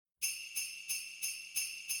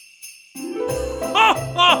Ho,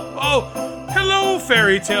 ho, ho! Hello,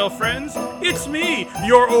 fairy tale friends. It's me,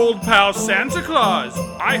 your old pal Santa Claus.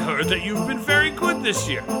 I heard that you've been very good this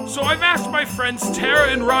year, so I've asked my friends Tara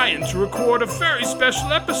and Ryan to record a very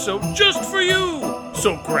special episode just for you.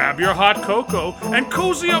 So grab your hot cocoa and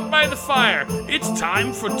cozy up by the fire. It's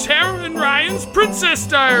time for Tara and Ryan's Princess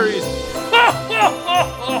Diaries. Ho, ho, ho,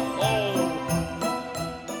 ho, ho!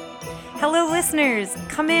 Hello, listeners.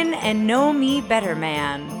 Come in and know me better,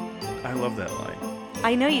 man. I love that line.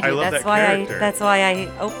 I know you do. I love that's that why character. that's why I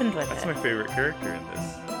opened with That's it. my favorite character in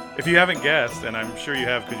this. If you haven't guessed, and I'm sure you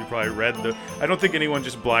have because you probably read I don't think anyone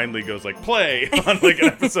just blindly goes like, play on like an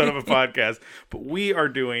episode of a podcast. But we are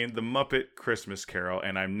doing the Muppet Christmas Carol,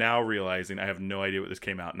 and I'm now realizing I have no idea what this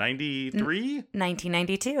came out. 93?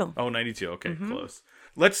 1992. Oh, 92. Okay, close.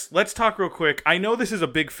 Let's talk real quick. I know this is a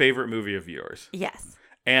big favorite movie of yours. Yes.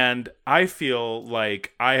 And I feel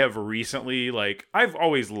like I have recently, I've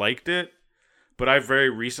always liked it, but I've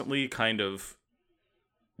very recently kind of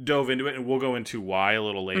dove into it, and we'll go into why a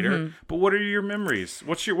little later. But what are your memories?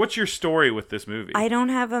 What's your story with this movie? I don't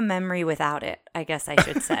have a memory without it, I guess I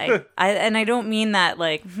should say. I don't mean that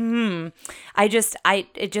it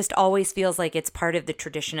just always feels like it's part of the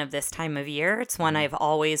tradition of this time of year. It's one I've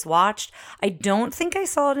always watched. I don't think I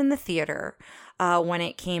saw it in the theater when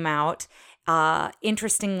it came out.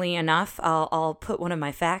 Interestingly enough, I'll put one of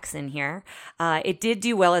my facts in here. It did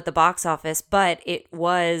do well at the box office, but it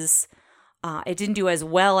didn't do as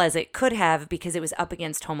well as it could have because it was up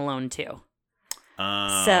against Home Alone 2. Okay.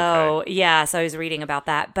 Yeah, so I was reading about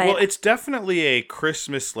that. But well, it's definitely a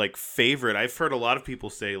Christmas favorite. I've heard a lot of people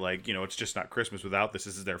say it's just not Christmas without this.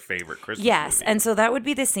 This is their favorite Christmas movie. And so that would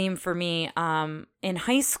be the same for me. In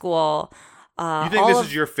high school. You think this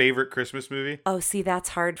is your favorite Christmas movie? Oh, see, that's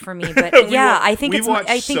hard for me, but yeah, I think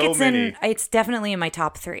many. It's definitely in my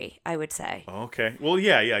top 3, I would say. Okay. Well,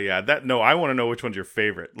 yeah. I want to know which one's your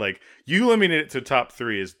favorite. You limiting it to top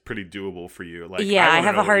 3 is pretty doable for you. I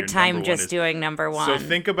have a hard time just doing number 1. So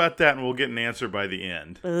think about that, and we'll get an answer by the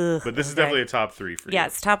end. But this is definitely a top 3 for you. Yeah,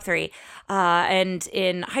 it's top 3. And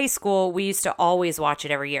in high school, we used to always watch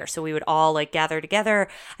it every year, so we would all gather together.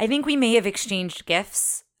 I think we may have exchanged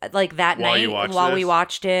gifts. That night while we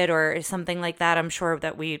watched it or something like that. I'm sure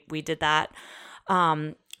that we did that.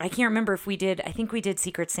 I can't remember if we did. I think we did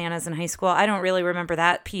Secret Santas in high school. I don't really remember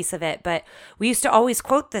that piece of it, but we used to always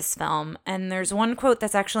quote this film. And there's one quote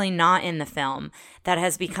that's actually not in the film that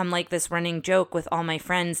has become this running joke with all my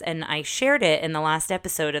friends. And I shared it in the last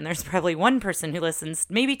episode. And there's probably one person who listens,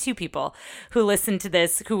 maybe 2 people who listen to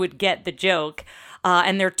this who would get the joke.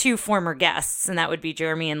 And they're 2 former guests, and that would be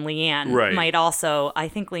Jeremy and Leanne. Right. I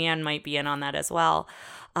think Leanne might be in on that as well.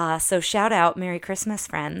 So shout out, Merry Christmas,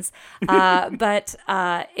 friends. But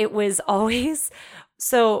it was always,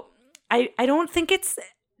 so I don't think it's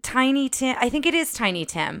Tiny Tim. I think it is Tiny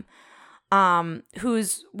Tim,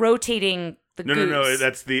 who's rotating the goose. No,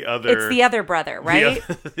 that's the other. It's the other brother, right?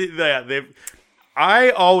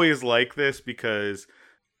 I always like this because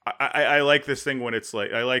I like this thing when it's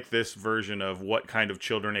I like this version of what kind of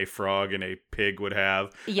children a frog and a pig would have.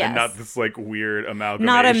 Yes. And not this weird amalgamation.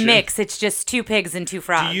 Not a mix. It's just 2 pigs and 2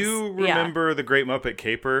 frogs. Do you remember The Great Muppet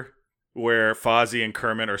Caper where Fozzie and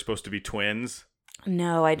Kermit are supposed to be twins?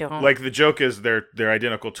 No, I don't. The joke is they're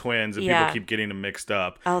identical twins and people keep getting them mixed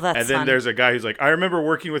up. Oh, that's And then fun. there's a guy who's I remember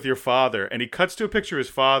working with your father, and he cuts to a picture of his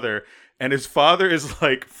father, and his father is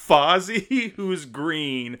Fozzie, who's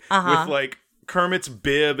green, with Kermit's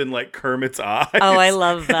bib and Kermit's eyes. Oh, I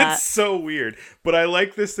love that. It's so weird. But I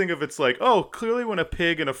like this thing of it's clearly when a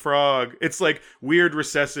pig and a frog, it's weird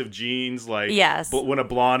recessive genes. Yes. But when a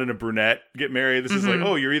blonde and a brunette get married, this is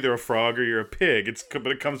you're either a frog or you're a pig. But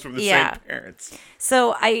it comes from the same parents.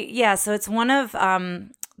 So so it's one of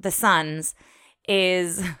the sons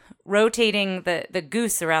is rotating the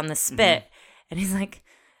goose around the spit, and he's like,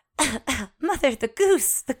 Mother, the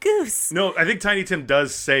goose. No, I think Tiny Tim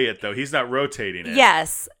does say it, though. He's not rotating it.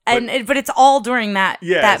 Yes, but it's all during that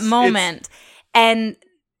moment. And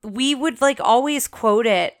we would always quote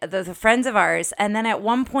it, the friends of ours. And then at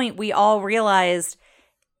one point, we all realized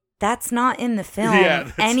that's not in the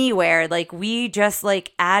film anywhere. We just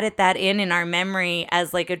added that in our memory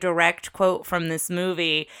as a direct quote from this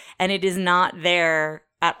movie. And it is not there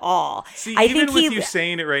at all. See, even with you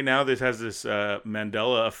saying it right now, this has this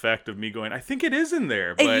Mandela effect of me going, I think it is in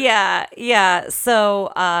there. But yeah.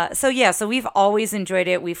 So we've always enjoyed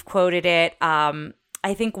it. We've quoted it.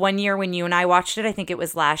 I think one year when you and I watched it, I think it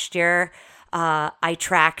was last year, I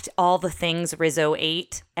tracked all the things Rizzo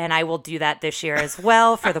ate, and I will do that this year as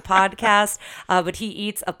well for the podcast. But he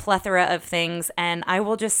eats a plethora of things, and I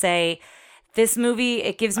will just say, this movie,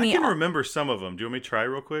 it gives me... I can remember some of them. Do you want me to try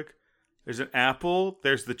real quick? There's an apple.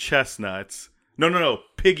 There's the chestnuts. No.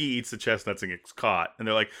 Piggy eats the chestnuts and gets caught. And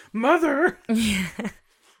they're like, Mother!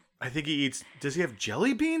 I think he eats... Does he have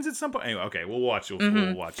jelly beans at some point? Anyway, okay, we'll watch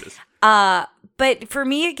We'll watch this. But for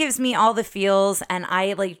me, it gives me all the feels, and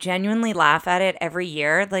I, like, genuinely laugh at it every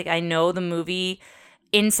year. Like, I know the movie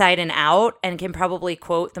inside and out and can probably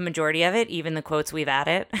quote the majority of it, even the quotes we've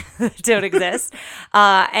added don't exist.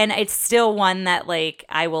 And it's still one that, like,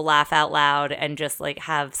 I will laugh out loud and just, like,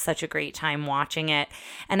 have such a great time watching it.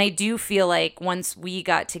 And I do feel like once we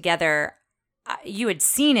got together, you had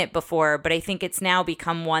seen it before, but I think it's now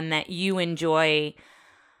become one that you enjoy.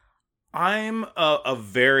 I'm a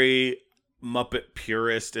very Muppet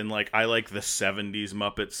purist, and like I like the 70s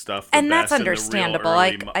Muppet stuff the and best, that's understandable.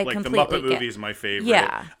 I completely the Muppet movie is my favorite.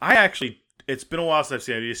 Yeah, I actually, it's been a while since I've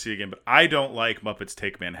seen it. I need to see it again, but I don't like Muppets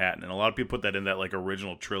Take Manhattan, and a lot of people put that in that like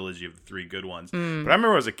original trilogy of the 3 good ones. But I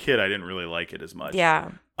remember as a kid, I didn't really like it as much.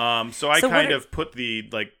 Yeah. So I kind of put the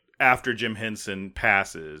like after Jim Henson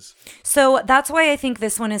passes. So that's why I think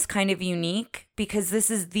this one is kind of unique, because this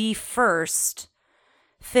is the first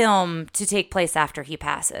film to take place after he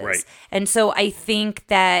passes. Right. And so I think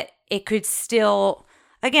that it could still,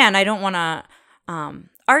 again, I don't want to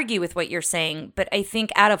argue with what you're saying, but I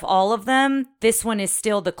think out of all of them, this one is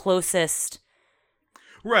still the closest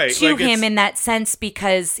to like him in that sense,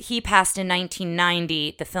 because he passed in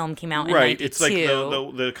 1990. The film came out in 92. It's like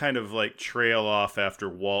the kind of like trail off after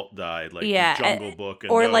Walt died, like the Jungle Book.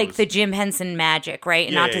 And or like the Jim Henson magic, right?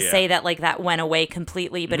 Yeah, Not to say that like that went away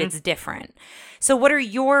completely, but it's different. So what are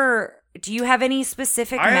do you have any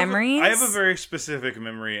specific memories? I have a very specific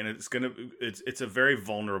memory, and it's a very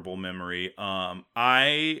vulnerable memory.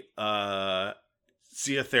 I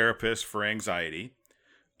see a therapist for anxiety.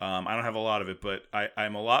 I don't have a lot of it, but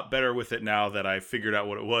I'm a lot better with it now that I figured out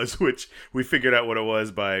what it was, which we figured out what it was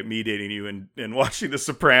by me dating you and watching The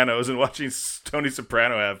Sopranos and watching Tony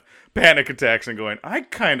Soprano have panic attacks and going, I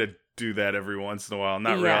kind of do that every once in a while.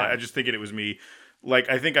 Not really. I just thinking it was me. Like,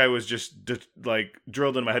 I think I was just like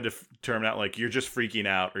drilled in my head to term out like, you're just freaking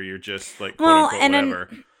out, or you're just like, quote unquote, whatever.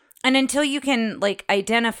 And until you can, like,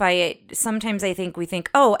 identify it, sometimes I think we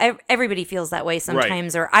think, oh, everybody feels that way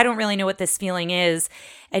sometimes, right. Or I don't really know what this feeling is,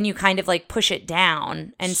 and you kind of, like, push it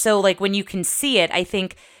down. And so, like, when you can see it, I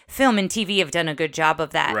think film and TV have done a good job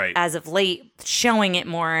of that as of late, showing it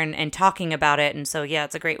more and talking about it. And so, yeah,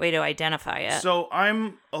 it's a great way to identify it. So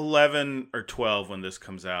I'm 11 or 12 when this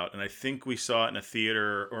comes out, and I think we saw it in a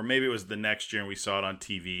theater, or maybe it was the next year and we saw it on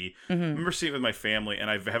TV. I remember seeing it with my family,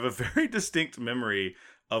 and I have a very distinct memory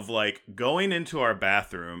of like going into our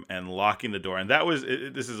bathroom and locking the door. And that was,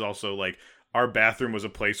 this is also like, our bathroom was a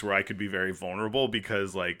place where I could be very vulnerable,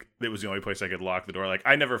 because like it was the only place I could lock the door. Like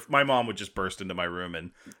my mom would just burst into my room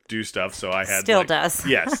and do stuff. So I had still does.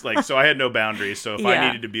 Yes. Like, so I had no boundaries. So if I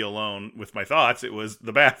needed to be alone with my thoughts, it was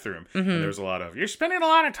the bathroom. And there was a lot of, you're spending a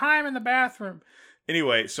lot of time in the bathroom.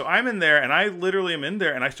 Anyway, so I'm in there, and I literally am in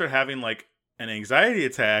there, and I start having like an anxiety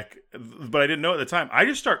attack, but I didn't know at the time. I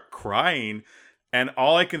just start crying. And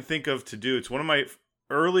all I can think of to do, it's one of my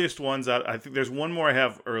earliest ones out. I think there's one more I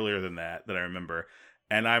have earlier than that I remember.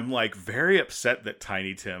 And I'm like very upset that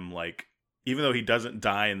Tiny Tim, like, even though he doesn't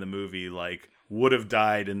die in the movie, like would have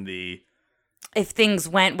died in if things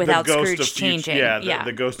went without Scrooge changing.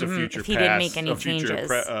 The Ghost of Future If he didn't make any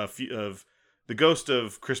changes. Of the Ghost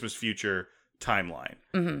of Christmas Future timeline.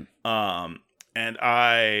 And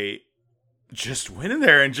I just went in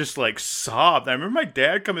there and just like sobbed. I remember my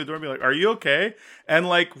dad coming to the door and being like, are you okay? And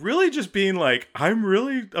like really just being like, I'm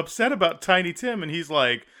really upset about Tiny Tim. And he's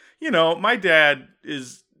like, you know, my dad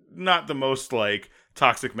is not the most like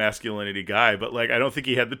toxic masculinity guy, but like I don't think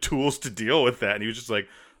he had the tools to deal with that. And he was just like,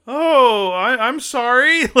 oh, I'm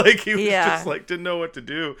sorry. Like he was just like didn't know what to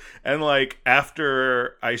do. And like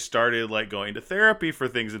after I started like going to therapy for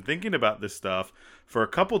things and thinking about this stuff for a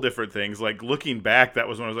couple different things, like looking back, that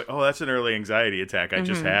was when I was like, oh, that's an early anxiety attack I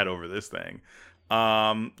just had over this thing.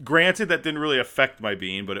 Granted, that didn't really affect my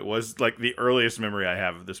being, but it was like the earliest memory I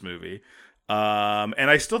have of this movie. And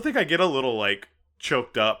I still think I get a little like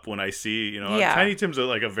choked up when I see, you know, Tiny Tim's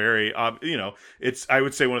like a very, you know, it's, I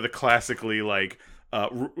would say one of the classically like,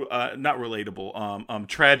 not relatable,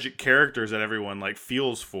 tragic characters that everyone like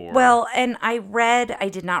feels for. Well, and I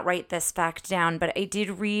did not write this fact down, but I did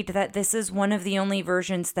read that this is one of the only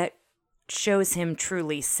versions that shows him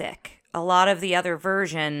truly sick. A lot of the other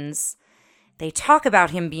versions, they talk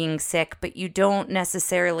about him being sick, but you don't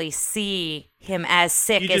necessarily see him as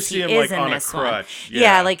sick as he is like in this one.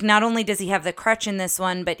 Yeah, like not only does he have the crutch in this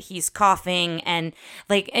one, but he's coughing and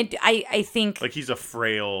like, and I think like he's a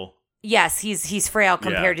frail. Yes, he's frail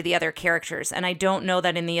compared to the other characters, and I don't know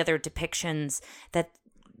that in the other depictions that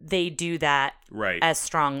they do that right as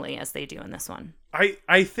strongly as they do in this one.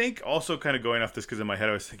 I think also kind of going off this because in my head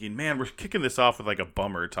I was thinking, man, we're kicking this off with like a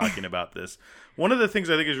bummer talking about this. One of the things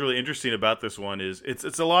I think is really interesting about this one is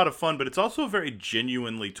it's a lot of fun, but it's also a very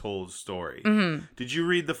genuinely told story. Mm-hmm. Did you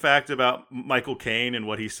read the fact about Michael Caine and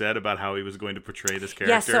what he said about how he was going to portray this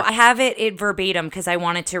character? Yes, so I have it verbatim because I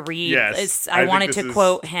wanted to read. Yes, I wanted to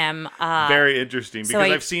quote him. Very interesting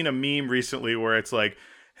because I've seen a meme recently where it's like,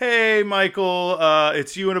 hey, Michael,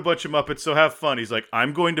 it's you and a bunch of Muppets, so have fun. He's like,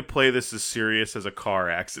 I'm going to play this as serious as a car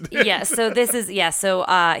accident. Yeah, so this is,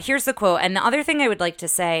 so here's the quote. And the other thing I would like to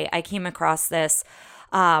say, I came across this,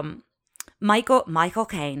 Michael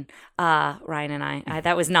Caine, Ryan and I,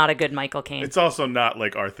 that was not a good Michael Caine. It's also not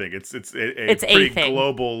like our thing. It's a pretty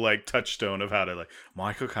global like touchstone of how to like,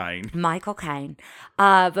 Michael Caine.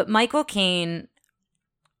 But Michael Caine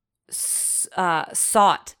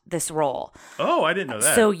sought this role. Oh, I didn't know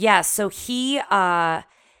that. So he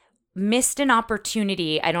missed an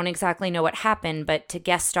opportunity. I don't exactly know what happened, but to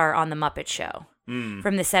guest star on the Muppet Show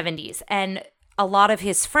from the 70s. And a lot of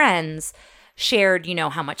his friends shared,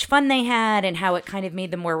 how much fun they had and how it kind of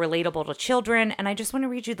made them more relatable to children. And I just want to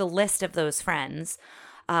read you the list of those friends.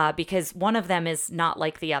 Because one of them is not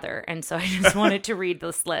like the other. And so I just wanted to read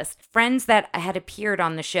this list. Friends that had appeared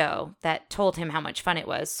on the show that told him how much fun it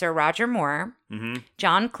was. Sir Roger Moore,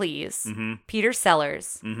 John Cleese, Peter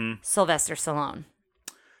Sellers, Sylvester Stallone.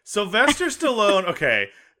 Sylvester Stallone, okay.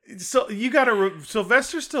 So you got to...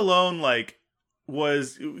 Sylvester Stallone, like,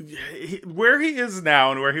 was where he is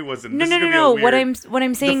now and where he was in. No. What I'm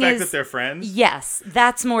saying the fact is that they're friends. Yes,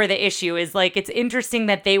 that's more the issue. Is like it's interesting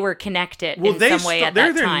that they were connected in some way at that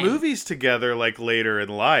time. They're in movies together, like later in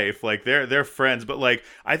life, like they're friends. But like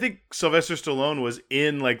I think Sylvester Stallone was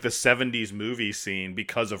in like the '70s movie scene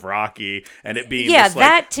because of Rocky and it being this, like,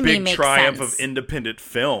 that to big me makes triumph sense. of independent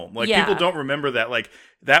film. Like people don't remember that. Like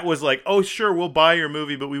that was like, oh sure, we'll buy your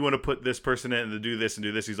movie, but we want to put this person in and to do this and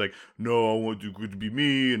do this. He's like, no, I want it to be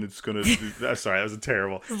me, and it's gonna. Sorry, that was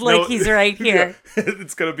terrible. Like he's right here. Yeah,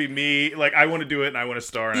 it's gonna be me. Like I want to do it, and I want to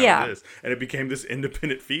star in this, and it became this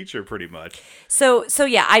independent feature, pretty much. So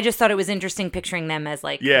yeah, I just thought it was interesting picturing them as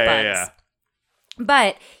like buds. Yeah.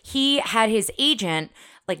 But he had his agent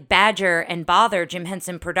like badger and bother Jim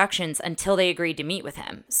Henson Productions until they agreed to meet with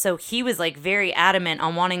him. So he was like very adamant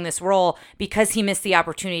on wanting this role because he missed the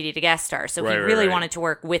opportunity to guest star. So he really wanted to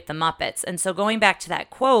work with the Muppets. And so going back to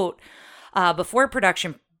that quote, before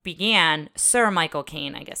production began, Sir Michael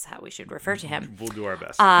Caine, I guess how we should refer to him. We'll do our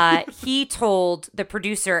best. He told the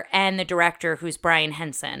producer and the director, who's Brian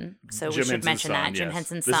Henson. So we should mention that. Jim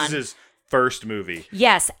Henson's son. This is his first movie.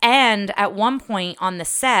 Yes. And at one point on the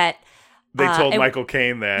set, they told Michael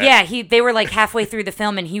Caine that. Yeah, they were like halfway through the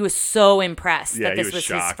film, and he was so impressed that this was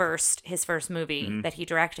shocked. his first movie that he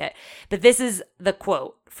directed. But this is the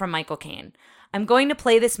quote from Michael Caine. I'm going to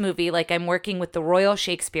play this movie like I'm working with the Royal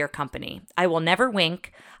Shakespeare Company. I will never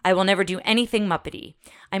wink. I will never do anything Muppety.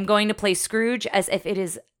 I'm going to play Scrooge as if it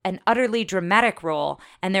is an utterly dramatic role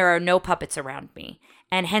and there are no puppets around me.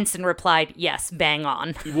 And Henson replied, yes, bang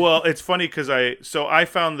on. Well, it's funny because I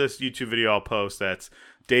found this YouTube video I'll post that's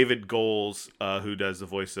David Goles, who does the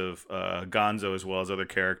voice of Gonzo as well as other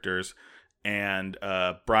characters, and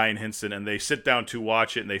Brian Henson, and they sit down to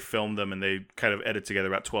watch it and they film them and they kind of edit together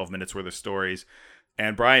about 12 minutes worth of stories.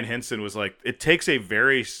 And Brian Henson was like, it takes a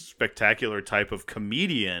very spectacular type of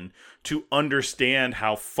comedian to understand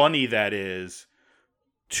how funny that is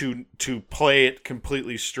to play it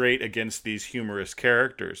completely straight against these humorous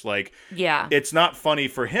characters. Like, it's not funny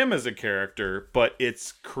for him as a character, but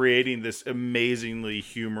it's creating this amazingly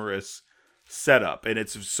humorous setup, and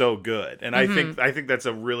it's so good. And I think that's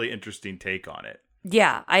a really interesting take on it.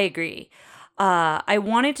 Yeah, I agree. I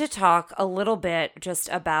wanted to talk a little bit just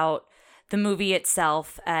about the movie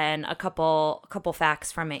itself and a couple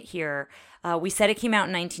facts from it here. We said it came out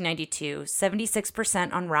in 1992,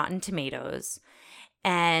 76% on Rotten Tomatoes.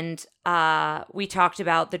 And we talked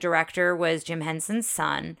about the director was Jim Henson's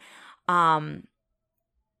son.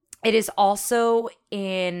 It is also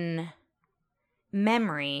in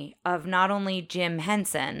memory of not only Jim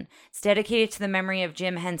Henson. It's dedicated to the memory of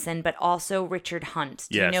Jim Henson, but also Richard Hunt.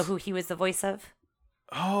 Do you know who he was the voice of?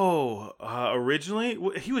 Oh, originally?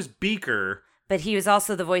 He was Beaker. But he was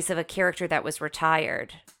also the voice of a character that was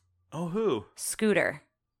retired. Oh, who? Scooter.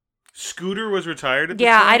 Scooter was retired at the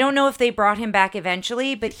time? I don't know if they brought him back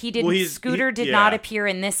eventually, but he didn't. Scooter did not appear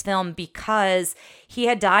in this film because he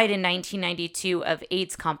had died in 1992 of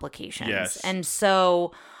AIDS complications. Yes. And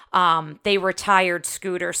so they retired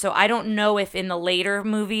Scooter. So I don't know if in the later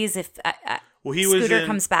movies, Scooter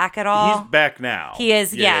comes back at all. He's back now. He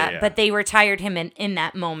is, yeah. But they retired him in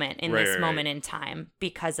that moment, moment in time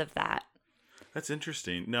because of that. That's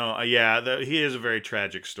interesting. No, he is a very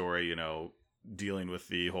tragic story, dealing with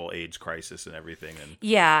the whole AIDS crisis and everything. And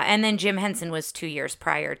yeah, and then Jim Henson was 2 years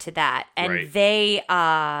prior to that. And they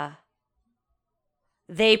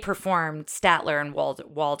performed Statler and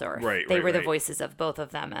Waldorf. They were the voices of both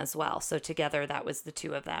of them as well. So together, that was the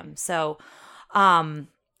two of them. So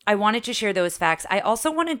I wanted to share those facts. I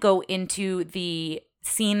also want to go into the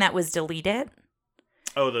scene that was deleted.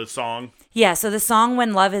 Oh, the song? Yeah, so the song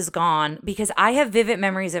When Love Is Gone, because I have vivid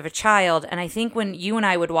memories of a child, and I think when you and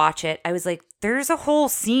I would watch it, I was like, there's a whole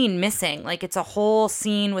scene missing. Like, it's a whole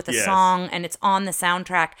scene with a song, and it's on the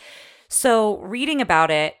soundtrack. So reading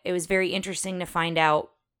about it, it was very interesting to find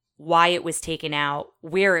out why it was taken out,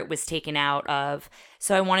 where it was taken out of.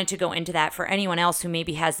 So I wanted to go into that for anyone else who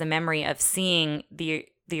maybe has the memory of seeing the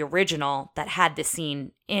original that had the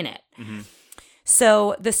scene in it. Mm-hmm.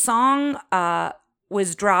 So the song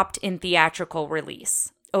was dropped in theatrical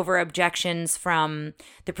release over objections from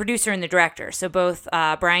the producer and the director. So both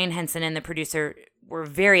Brian Henson and the producer were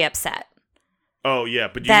very upset. Oh, yeah.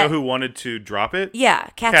 But do you know who wanted to drop it? Yeah,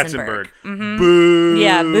 Katzenberg. Mm-hmm. Boo!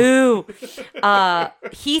 Yeah, boo!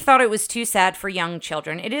 He thought it was too sad for young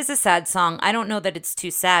children. It is a sad song. I don't know that it's too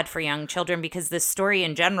sad for young children because this story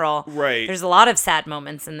in general, there's a lot of sad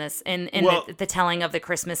moments in this, in the telling of the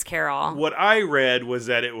Christmas Carol. What I read was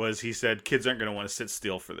that he said, kids aren't going to want to sit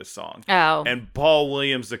still for this song. Oh. And Paul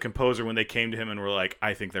Williams, the composer, when they came to him and were like,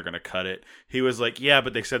 I think they're going to cut it, he was like, yeah,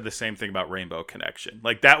 but they said the same thing about Rainbow Connection.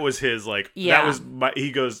 Like, that was his, he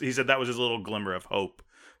said that was his little glimmer of hope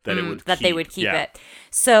that they would keep it.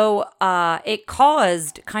 So it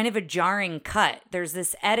caused kind of a jarring cut. There's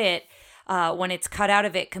this edit when it's cut out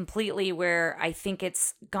of it completely where I think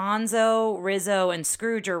it's Gonzo, Rizzo, and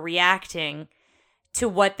Scrooge are reacting to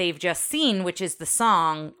what they've just seen, which is the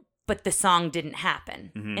song, but the song didn't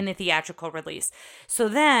happen in the theatrical release. So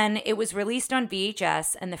then it was released on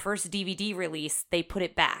VHS, and the first DVD release, they put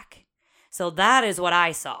it back. So that is what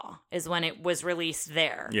I saw, is when it was released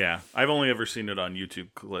there. Yeah, I've only ever seen it on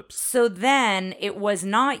YouTube clips. So then it was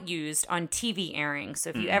not used on TV airing.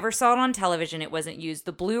 So if you ever saw it on television, it wasn't used.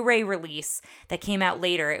 The Blu-ray release that came out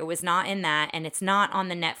later, it was not in that, and it's not on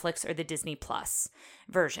the Netflix or the Disney Plus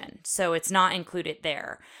version. So it's not included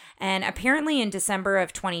there. And apparently in December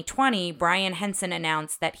of 2020, Brian Henson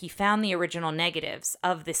announced that he found the original negatives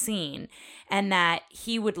of the scene and that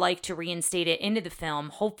he would like to reinstate it into the film,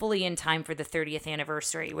 hopefully in time for the 30th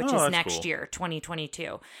anniversary, which is next year,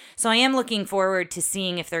 2022. So I am looking forward to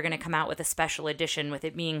seeing if they're going to come out with a special edition with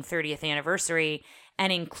it being 30th anniversary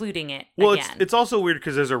and including it again. It's also weird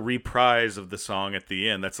because there's a reprise of the song at the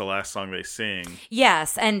end. That's the last song they sing.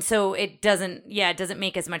 Yes, and so it doesn't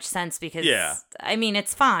make as much sense because, I mean,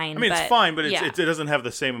 it's fine. It's fine, but it doesn't have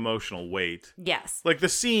the same emotional weight. Yes. Like the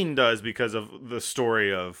scene does because of the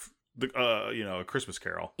story of, A Christmas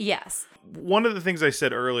Carol. Yes. One of the things I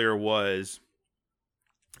said earlier was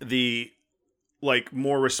the,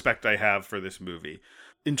 more respect I have for this movie.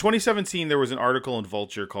 In 2017, there was an article in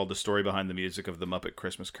Vulture called "The Story Behind the Music of the Muppet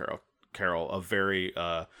Christmas Carol," a very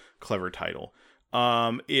clever title.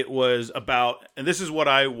 It was about, and this is what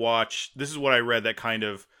I watched, this is what I read that kind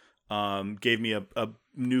of gave me a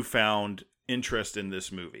newfound interest in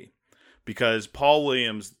this movie. Because Paul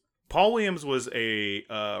Williams was a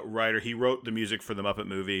writer. He wrote the music for the Muppet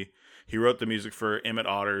movie. He wrote the music for Emmett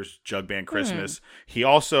Otter's Jug Band Christmas. He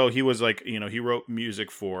wrote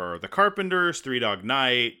music for The Carpenters, Three Dog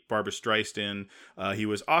Night, Barbra Streisand. He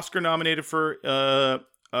was Oscar nominated for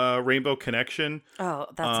Rainbow Connection. Oh,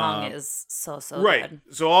 that song is so right. good.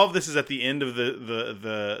 So all of this is at the end of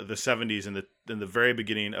the 70s and the very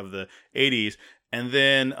beginning of the 80s. And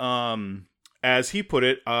then, as he put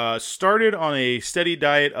it, started on a steady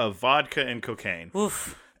diet of vodka and cocaine.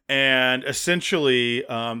 Oof. And essentially,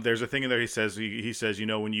 there's a thing in there he says,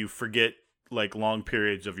 when you forget long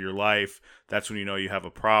periods of your life, that's when you know you have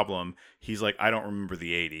a problem. He's like, I don't remember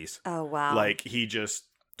the 80s. Oh, wow. He just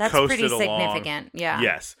that's coasted pretty along. Significant, yeah.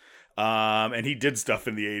 Yes. And he did stuff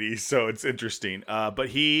in the 80s, so it's interesting. But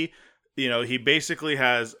he basically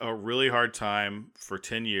has a really hard time for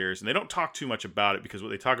 10 years, and they don't talk too much about it because what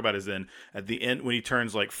they talk about is then at the end, when he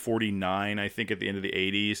turns 49, I think at the end of the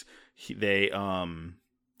 80s,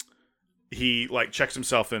 he checks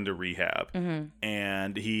himself into rehab,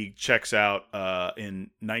 and he checks out in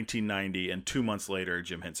 1990, and 2 months later,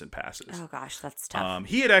 Jim Henson passes. Oh gosh, that's tough.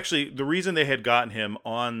 He had actually, the reason they had gotten him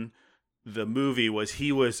on the movie was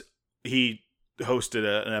he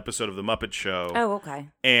hosted an episode of The Muppet Show. Oh, okay.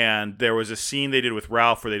 And there was a scene they did with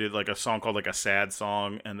Ralph where they did like a song called like a sad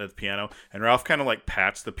song and the piano. And Ralph kind of like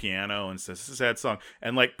pats the piano and says, "This is a sad song."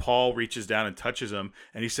 And like Paul reaches down and touches him.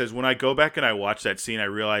 And he says, "When I go back and I watch that scene, I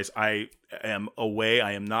realize I am away.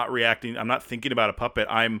 I am not reacting. I'm not thinking about a puppet.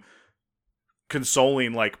 I'm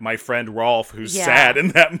consoling like my friend Rolf, who's sad in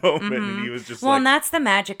that moment." Mm-hmm. And he was just and that's the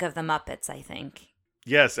magic of the Muppets, I think.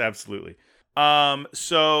 Yes, absolutely.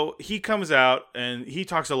 So he comes out and he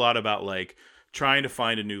talks a lot about like trying to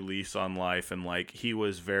find a new lease on life, and like he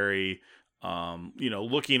was very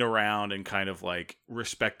looking around and kind of like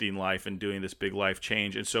respecting life and doing this big life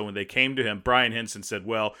change. And so when they came to him, Brian Henson said,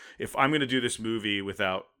 "Well, if I'm going to do this movie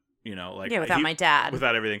without without my dad,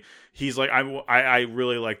 without everything," he's like, I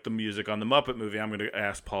really like the music on the Muppet movie. I'm going to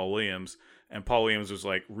ask Paul Williams." And Paul Williams was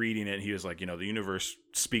like reading it. And he was like, the universe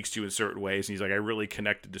speaks to you in certain ways. And he's like, I really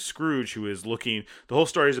connected to Scrooge, who is looking. The whole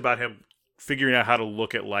story is about him figuring out how to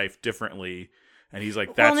look at life differently. And he's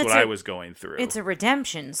like, that's what I was going through. It's a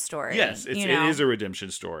redemption story. Yes, it is a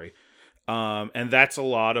redemption story. And that's a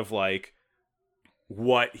lot of like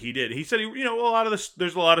what he did. He said,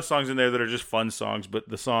 there's a lot of songs in there that are just fun songs, but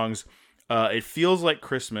the songs, It Feels Like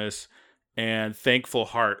Christmas and Thankful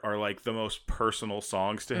Heart are like the most personal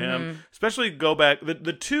songs to him. Especially go back,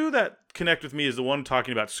 the two that connect with me is the one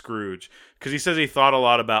talking about Scrooge, because he says he thought a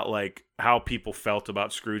lot about like how people felt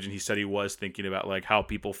about Scrooge, and he said he was thinking about like how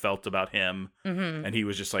people felt about him, and he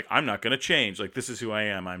was just like, I'm not going to change, like this is who I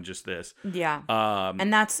am, I'm just this.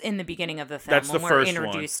 And that's in the beginning of the film. That's when the we're first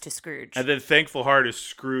introduced one. to Scrooge. And then Thankful Heart is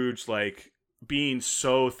Scrooge like being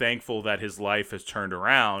so thankful that his life has turned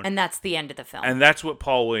around. And that's the end of the film. And that's what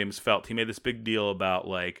Paul Williams felt. He made this big deal about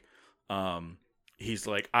like, he's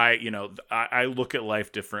like, I look at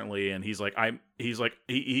life differently. And he's like,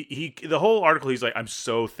 the whole article, he's like, I'm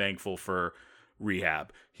so thankful for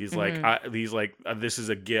rehab. He's like, this is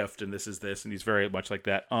a gift and this is this. And he's very much like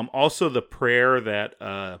that. Also the prayer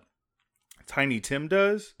that, Tiny Tim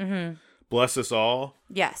does, Bless Us All.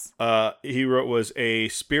 Yes. He wrote was a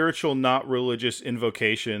spiritual, not religious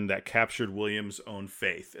invocation that captured Williams' own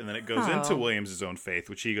faith. And then it goes into Williams' own faith,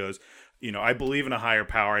 which he goes, I believe in a higher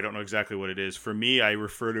power. I don't know exactly what it is. For me, I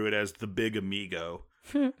refer to it as the big amigo.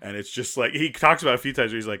 And it's just like, he talks about it a few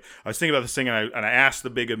times where he's like, I was thinking about this thing and I asked the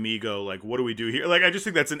big amigo, like, what do we do here? Like, I just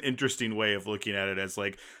think that's an interesting way of looking at it, as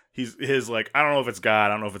like, his like, I don't know if it's God, I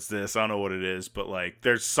don't know if it's this, I don't know what it is, but like,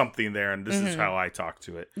 there's something there, and this is how I talk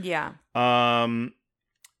to it. Yeah. That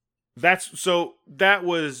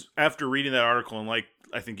was after reading that article, and like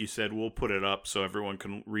I think you said, we'll put it up so everyone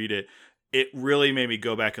can read it. It really made me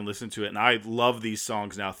go back and listen to it, and I love these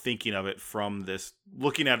songs now, thinking of it from this,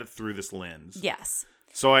 looking at it through this lens. Yes.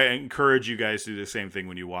 So I encourage you guys to do the same thing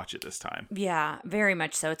when you watch it this time. Yeah, very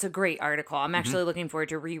much so. It's a great article. I'm actually looking forward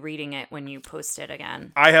to rereading it when you post it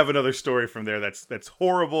again. I have another story from there that's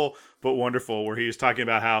horrible but wonderful, where he was talking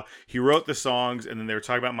about how he wrote the songs, and then they were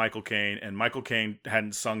talking about Michael Caine, and Michael Caine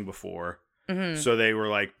hadn't sung before. So they were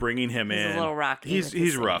like bringing him in. He's a little rocky.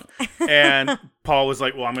 He's rough. And Paul was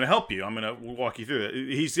like, well, I'm going to help you. I'm going to walk you through it.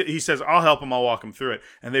 He says, I'll help him. I'll walk him through it.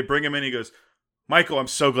 And they bring him in. He goes, Michael, I'm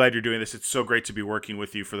so glad you're doing this. It's so great to be working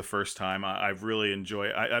with you for the first time. I've really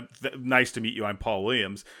enjoyed it. Nice to meet you. I'm Paul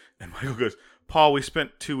Williams. And Michael goes, Paul, we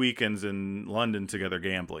spent 2 weekends in London together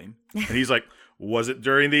gambling. And he's like, was it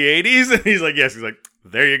during the 80s? And he's like, yes. He's like,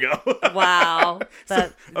 there you go. Wow.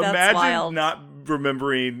 That's imagine wild. Not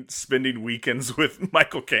remembering spending weekends with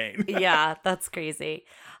Michael Caine. Yeah, that's crazy.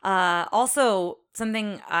 Also,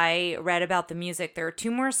 something I read about the music, there are 2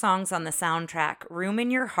 more songs on the soundtrack, Room in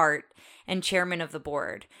Your Heart and Chairman of the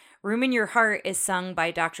Board. Room in Your Heart is sung by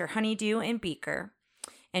Dr. Honeydew and Beaker,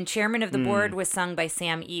 and Chairman of the Board was sung by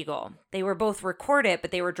Sam Eagle. They were both recorded,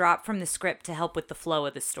 but they were dropped from the script to help with the flow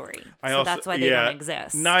of the story. That's why they don't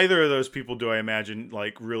exist. Neither of those people do I imagine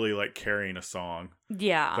like really like carrying a song.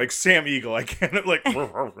 Yeah. Like Sam Eagle, I can't like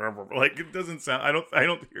like it doesn't sound, I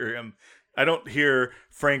don't hear him. I don't hear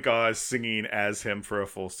Frank Oz singing as him for a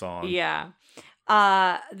full song. Yeah.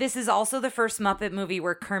 This is also the first Muppet movie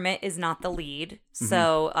where Kermit is not the lead.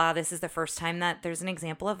 So this is the first time that there's an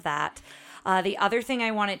example of that. The other thing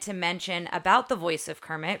I wanted to mention about the voice of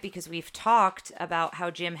Kermit, because we've talked about how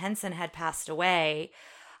Jim Henson had passed away,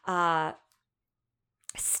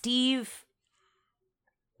 Steve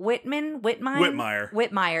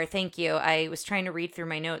Whitmire, thank you. I was trying to read through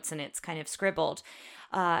my notes and it's kind of scribbled.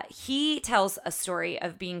 He tells a story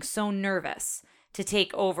of being so nervous to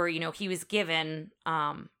take over. He was given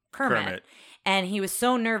Kermit, and he was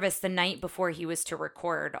so nervous the night before he was to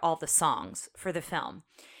record all the songs for the film.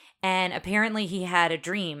 And apparently he had a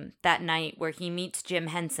dream that night where he meets Jim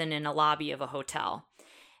Henson in a lobby of a hotel.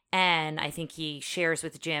 And I think he shares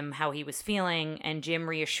with Jim how he was feeling, and Jim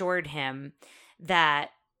reassured him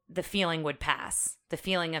that the feeling would pass. The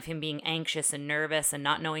feeling of him being anxious and nervous and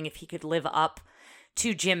not knowing if he could live up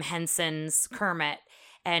to Jim Henson's Kermit.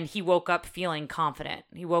 And he woke up feeling confident.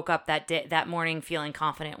 He woke up that morning feeling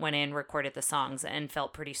confident, went in, recorded the songs, and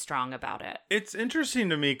felt pretty strong about it. It's interesting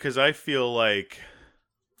to me because I feel like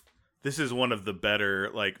this is one of the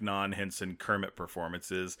better, like, non-Henson Kermit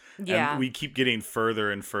performances. Yeah. And we keep getting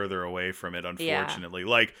further and further away from it, unfortunately. Yeah.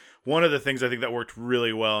 Like, one of the things I think that worked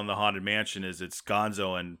really well in the Haunted Mansion is it's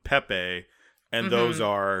Gonzo and Pepe, and those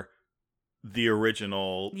are the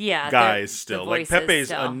original guys still. Like,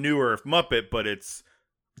 Pepe's a newer Muppet, but it's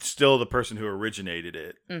still the person who originated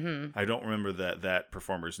it. Mm-hmm. I don't remember that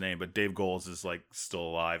performer's name, but Dave Goelz is, like, still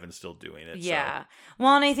alive and still doing it. Yeah. So.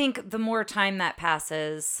 Well, and I think the more time that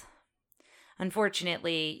passes,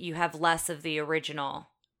 unfortunately, you have less of the original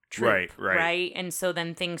troupe, right? And so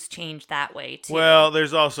then things change that way, too. Well,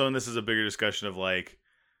 there's also, and this is a bigger discussion of, like,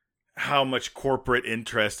 how much corporate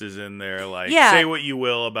interest is in there. Like, say what you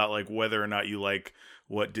will about, like, whether or not you like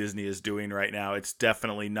what Disney is doing right now. It's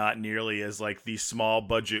definitely not nearly as, like, the small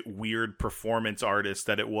budget, weird performance artist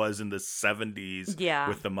that it was in the 70s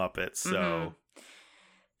with the Muppets. So,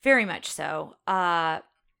 very much so. I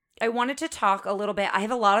wanted to talk a little bit. I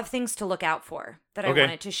have a lot of things to look out for that I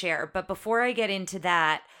wanted to share. But before I get into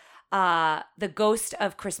that, The Ghost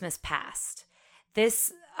of Christmas Past.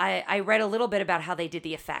 This, I read a little bit about how they did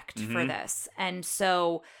the effect for this. And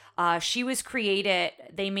so she was created,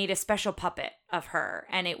 they made a special puppet of her,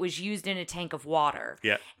 and it was used in a tank of water.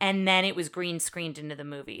 Yeah. And then it was green screened into the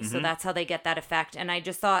movie. So that's how they get that effect. And I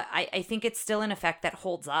just thought, I think it's still an effect that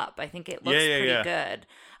holds up. I think it looks pretty good.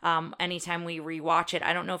 Anytime we rewatch it.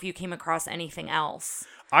 I don't know if you came across anything else.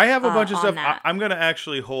 I have a bunch of stuff. I'm going to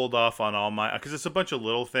actually hold off on all my, because it's a bunch of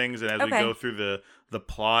little things, and as we go through the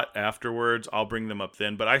plot afterwards, I'll bring them up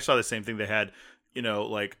then. But I saw the same thing. They had,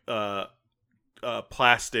 like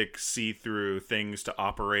plastic see-through things to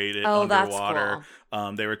operate it underwater. That's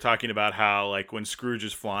cool. They were talking about how, like, when Scrooge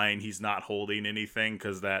is flying, he's not holding anything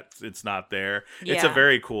because it's not there. Yeah. It's a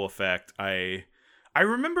very cool effect. I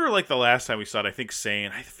remember, like, the last time we saw it, I think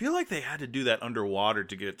saying, I feel like they had to do that underwater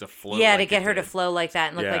to get it to float. Yeah, to get her to flow like that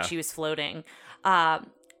and look like she was floating.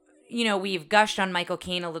 We've gushed on Michael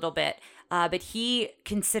Caine a little bit, but he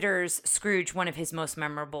considers Scrooge one of his most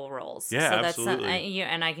memorable roles. Yeah, so absolutely.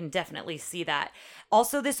 And I can definitely see that.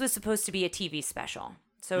 Also, this was supposed to be a TV special.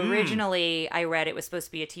 So originally, I read it was supposed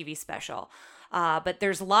to be a TV special. But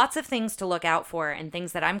there's lots of things to look out for and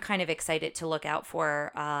things that I'm kind of excited to look out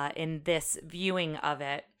for in this viewing of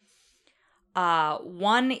it.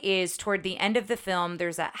 One is toward the end of the film,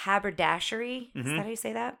 there's a haberdashery. Is that how you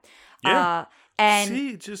say that? Yeah.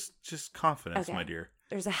 See, just confidence, my dear.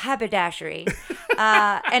 There's a haberdashery,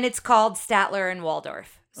 and it's called Statler and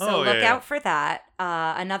Waldorf. So look out for that.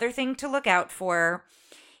 Another thing to look out for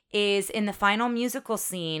is in the final musical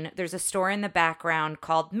scene, there's a store in the background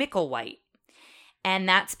called Micklewhite. And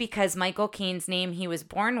that's because Michael Caine's name he was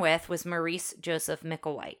born with was Maurice Joseph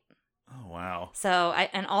Micklewhite. Oh, wow. So,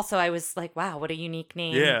 I was like, wow, what a unique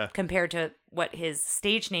name compared to what his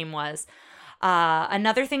stage name was.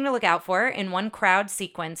 Another thing to look out for, in one crowd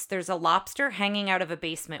sequence, there's a lobster hanging out of a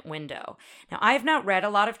basement window. Now, I have not read a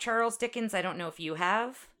lot of Charles Dickens. I don't know if you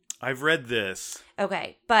have. I've read this.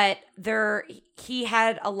 Okay, but he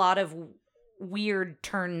had a lot of weird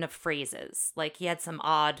turn of phrases. Like, he had some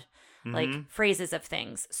odd like phrases of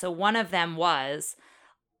things. So one of them was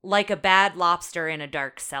like a bad lobster in a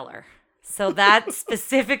dark cellar. So that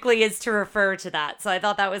specifically is to refer to that. So I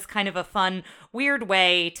thought that was kind of a fun, weird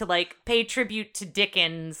way to, like, pay tribute to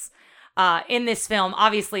Dickens in this film.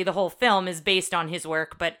 Obviously, the whole film is based on his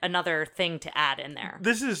work, but another thing to add in there.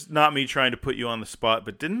 This is not me trying to put you on the spot,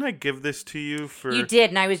 but didn't I give this to you for... You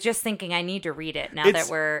did, and I was just thinking I need to read it now that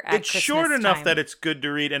we're at Christmas It's short enough time. That it's good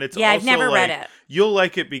to read, and it's also, I've never read it. You'll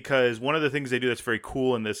like it because one of the things they do that's very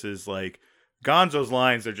cool in this is, like, Gonzo's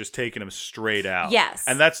lines are just taking him straight out. Yes.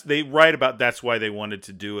 And that's why they wanted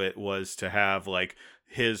to do it, was to have, like,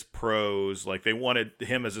 his prose, like, they wanted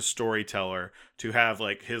him as a storyteller to have,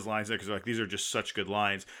 like, his lines there because they're like, these are just such good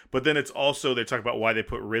lines. But then it's also, they talk about why they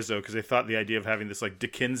put Rizzo, because they thought the idea of having this, like,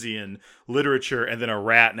 Dickensian literature and then a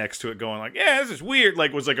rat next to it going like, yeah, this is weird,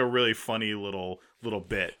 like, was like a really funny little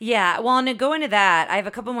bit. Yeah, well, and to go into that, I have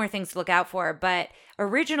a couple more things to look out for, but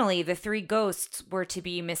originally the three ghosts were to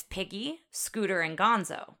be Miss Piggy, Scooter, and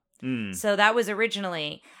Gonzo. So that was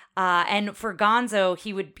originally... and for Gonzo,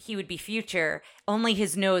 he would be future. Only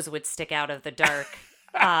his nose would stick out of the dark,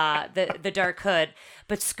 the dark hood.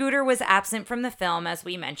 But Scooter was absent from the film, as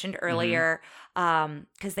we mentioned earlier.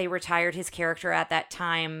 because they retired his character at that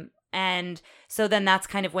time. And so then that's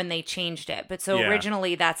kind of when they changed it. But so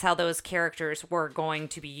originally that's how those characters were going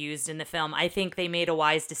to be used in the film. I think they made a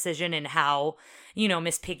wise decision in how,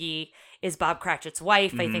 Miss Piggy is Bob Cratchit's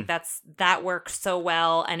wife. I think that works so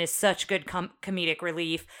well and is such good comedic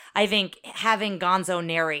relief. I think having Gonzo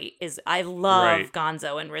narrate I love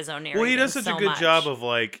Gonzo and Rizzo narrating. Well, he does such so a good much. job of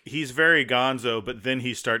he's very Gonzo, but then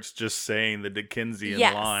he starts just saying the Dickensian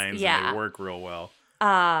lines and they work real well.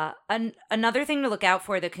 Another thing to look out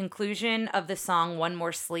for, the conclusion of the song One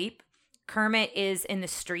More Sleep. Kermit is in the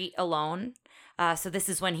street alone. So this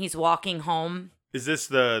is when he's walking home. Is this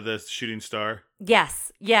the shooting star?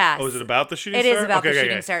 Yes. Yeah. Oh, is it about the shooting star? It is about the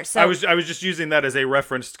shooting star. So I was just using that as a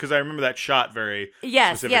reference because I remember that shot very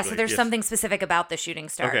specifically. Yes. So there's something specific about the shooting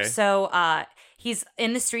star. Okay. So he's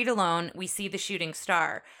in the street alone. We see the shooting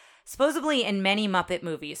star. Supposedly in many Muppet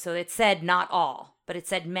movies. So it said not all, but it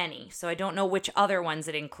said many. So I don't know which other ones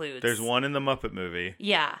it includes. There's one in the Muppet movie.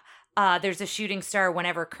 Yeah. There's a shooting star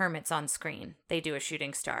whenever Kermit's on screen. They do a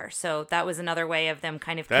shooting star. So that was another way of them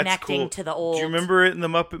kind of connecting to the old. Do you remember it in the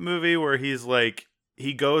Muppet movie where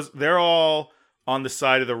they're all on the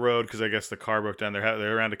side of the road because I guess the car broke down.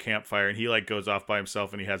 They're around a campfire and he goes off by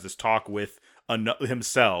himself and he has this talk with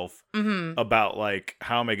himself about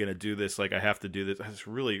how am I going to do this? I have to do this. It's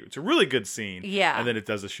a really good scene. Yeah. And then it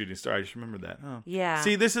does a shooting star. I just remember that. Oh. Yeah.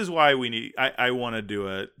 See, this is why I want to do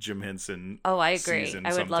a Jim Henson. Oh, I agree. Season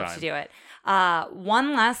I would love to do it.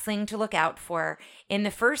 One last thing to look out for. In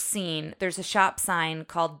the first scene, there's a shop sign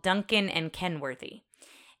called Duncan and Kenworthy.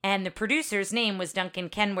 And the producer's name was Duncan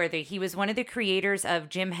Kenworthy. He was one of the creators of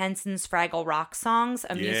Jim Henson's Fraggle Rock songs,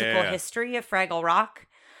 a musical history of Fraggle Rock.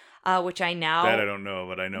 Which I now... That I don't know,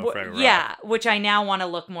 but I know Fraggle Rock. Yeah, which I now want to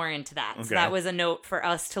look more into that. Okay. So that was a note for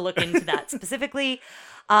us to look into that specifically.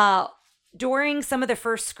 During some of the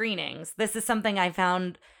first screenings, this is something I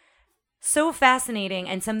found so fascinating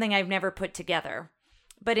and something I've never put together.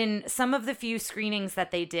 But in some of the few screenings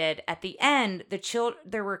that they did, at the end,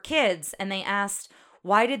 there were kids, and they asked,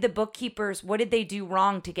 what did they do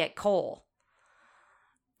wrong to get coal?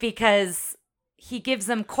 Because... he gives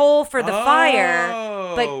them coal for the fire,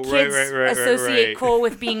 but kids associate coal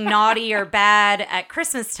with being naughty or bad at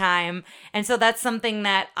Christmas time. And so that's something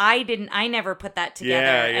that I never put that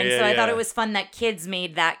together. I thought it was fun that kids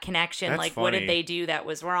made that connection. That's like, funny. what did they do that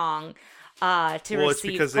was wrong to receive coal? Well, it's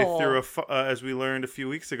because they threw as we learned a few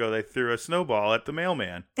weeks ago, they threw a snowball at the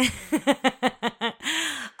mailman.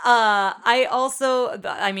 I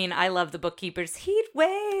love the Bookkeeper's Heat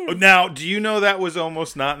Wave. Now, do you know that was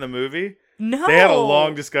almost not in the movie? No. They had a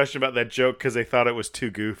long discussion about that joke because they thought it was too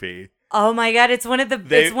goofy. Oh my god! They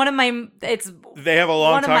have a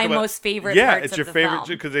long talk about most favorite. Yeah, parts it's of your the favorite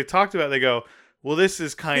film. because they talked about it, they go, well, this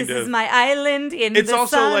is this is my island in it's the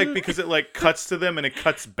also sun. because it cuts to them and it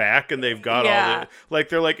cuts back and they've got all the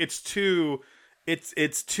they're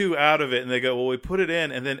it's too out of it, and they go, well, we put it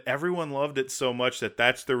in, and then everyone loved it so much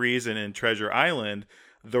that's the reason in Treasure Island.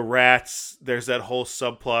 The rats, there's that whole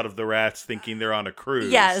subplot of the rats thinking they're on a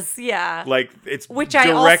cruise. Yes, yeah. It's which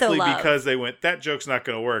directly I also love. because they went, that joke's not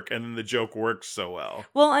going to work, and then the joke works so well.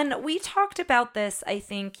 Well, and we talked about this, I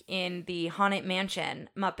think, in the Haunted Mansion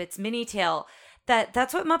Muppets mini tale,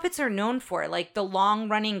 that's what Muppets are known for, the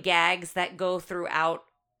long-running gags that go throughout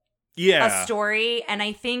a story, and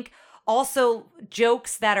I think also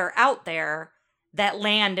jokes that are out there that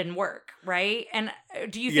land and work, right? And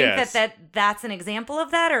do you think that's an example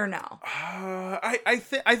of that or no? I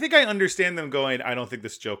think I understand them going, I don't think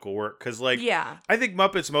this joke will work. Because, I think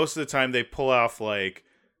Muppets, most of the time, they pull off,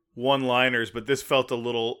 one-liners, but this felt a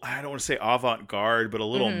little, I don't want to say avant-garde, but a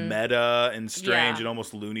little meta and strange and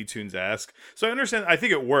almost Looney Tunes-esque. So I understand, I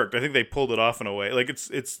think it worked. I think they pulled it off in a way.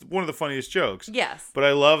 It's one of the funniest jokes. Yes. But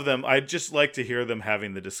I love them. I just like to hear them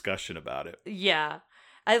having the discussion about it. Yeah.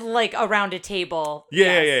 I around a table.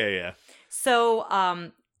 Yeah. So,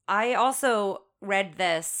 I also read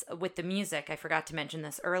this with the music. I forgot to mention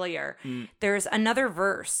this earlier. There's another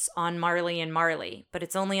verse on Marley and Marley, but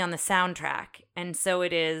it's only on the soundtrack. And so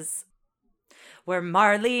it is, we're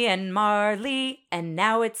Marley and Marley, and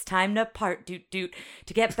now it's time to part, doot doot,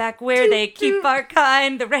 to get back where they keep our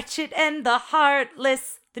kind, the wretched and the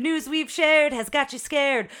heartless. The news we've shared has got you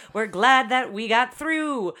scared. We're glad that we got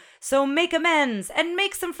through. So make amends and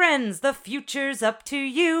make some friends. The future's up to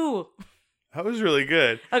you. That was really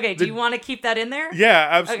good. Okay, do you want to keep that in there? Yeah,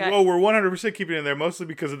 absolutely. Okay. Well, we're 100% keeping it in there, mostly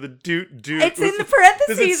because of the doot doot. It's in the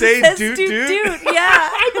parentheses. Does it say doot doot? Yeah.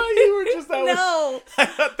 I thought you were just No. I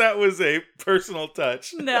thought that was a personal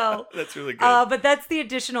touch. No. That's really good. But that's the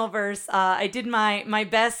additional verse. I did my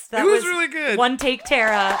best. That was really good. One take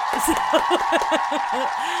Tara.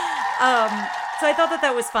 So I thought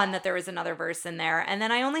that was fun that there was another verse in there. And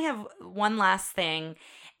then I only have one last thing,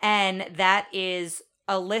 and that is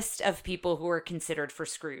a list of people who were considered for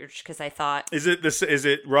Scrooge, because I thought... Is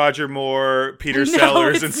it Roger Moore, Peter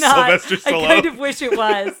Sellers, and not. Sylvester Stallone? I kind of wish it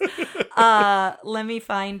was. Let me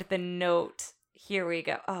find the note. Here we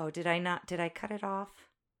go. Oh, did I cut it off?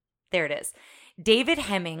 There it is. David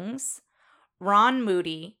Hemmings, Ron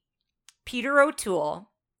Moody, Peter O'Toole,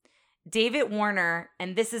 David Warner,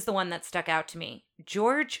 and this is the one that stuck out to me,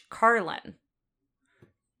 George Carlin.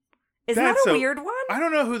 Isn't that a weird one? I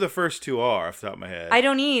don't know who the first two are off the top of my head. I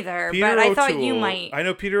don't either, but I thought you might. I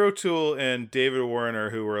know Peter O'Toole and David Warner,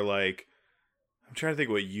 who were like... I'm trying to think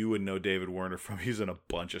what you would know David Warner from. He's in a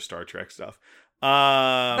bunch of Star Trek stuff. But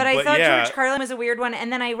I thought George Carlin was a weird one,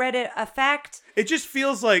 and then I read a fact. It just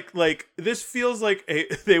feels like this feels like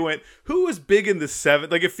they went, who was big in the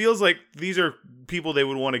 70s? Like, it feels like these are people they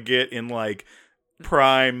would want to get in like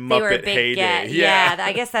prime Muppet heyday. Yeah,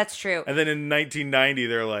 I guess that's true. And then in 1990,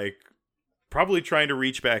 they're like probably trying to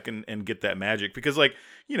reach back and get that magic, because like,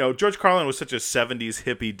 you know, George Carlin was such a 70s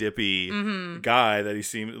hippy dippy guy that he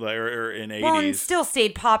seemed like, or in 80s. Well, and still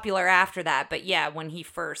stayed popular after that, but yeah, when he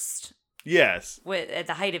first... Yes. At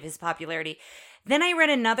the height of his popularity. Then I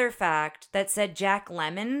read another fact that said Jack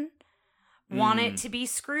Lemmon wanted to be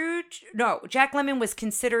Scrooge. No, Jack Lemmon was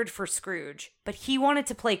considered for Scrooge, but he wanted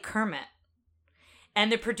to play Kermit.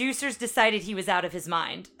 And the producers decided he was out of his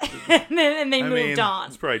mind. and they moved on.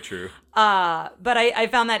 That's probably true. But I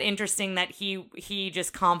found that interesting that he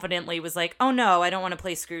just confidently was like, oh no, I don't want to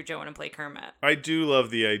play Scrooge, I want to play Kermit. I do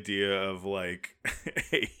love the idea of like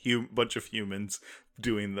a bunch of humans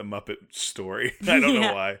doing the Muppet story. I don't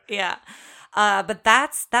know why. Yeah. But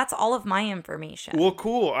that's all of my information. Well,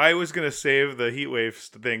 cool. I was going to save the Heatwave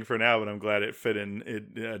thing for now, but I'm glad it fit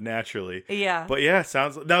in naturally. Yeah. But yeah,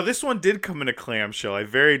 now this one did come in a clamshell. I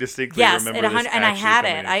very distinctly remember this. And I had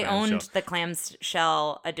it. I owned the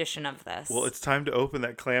clamshell edition of this. Well, it's time to open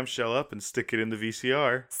that clamshell up and stick it in the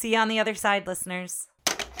VCR. See you on the other side, listeners.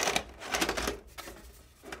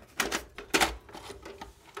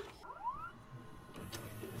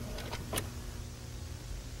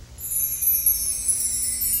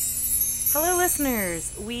 Hello,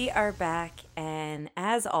 listeners. We are back, and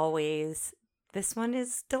as always, this one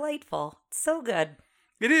is delightful. It's so good.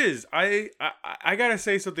 It is. I gotta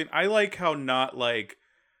say something. I like how not like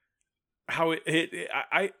how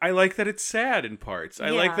I like that it's sad in parts.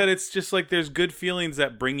 I like that it's just like there's good feelings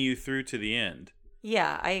that bring you through to the end.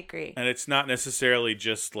 Yeah, I agree. And it's not necessarily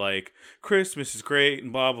just like Christmas is great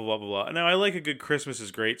and blah blah blah blah blah. Now I like a good Christmas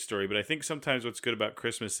is great story, but I think sometimes what's good about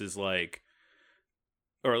Christmas is like,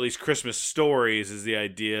 or at least Christmas stories, is the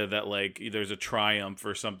idea that like there's a triumph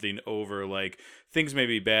or something over like things may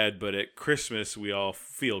be bad, but at Christmas we all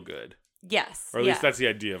feel good. Yes. Or at least that's the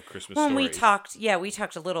idea of Christmas stories. We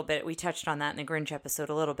talked a little bit, we touched on that in the Grinch episode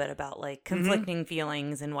a little bit about like conflicting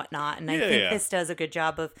feelings and whatnot. And I think this does a good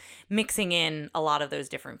job of mixing in a lot of those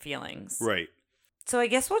different feelings. Right. So I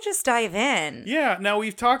guess we'll just dive in. Yeah. Now,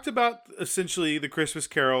 we've talked about essentially the Christmas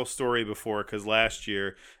Carol story before, because last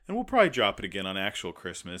year, and we'll probably drop it again on actual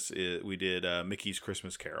Christmas, we did Mickey's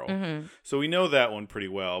Christmas Carol. Mm-hmm. So we know that one pretty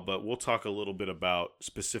well, but we'll talk a little bit about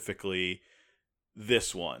specifically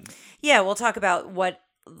this one. Yeah, we'll talk about what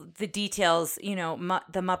the details, you know,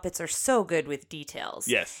 the Muppets are so good with details.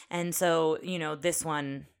 Yes. And so, you know, this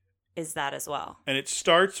one is that as well. And it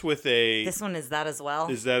starts with This one is that as well?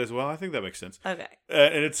 Is that as well? I think that makes sense. Okay.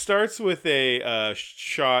 And it starts with a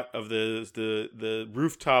shot of the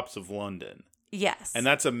rooftops of London. Yes. And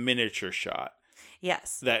that's a miniature shot.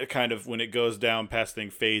 Yes. That kind of, when it goes down past thing,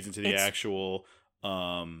 fades into the actual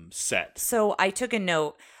set. So I took a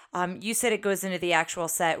note. You said it goes into the actual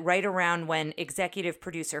set right around when executive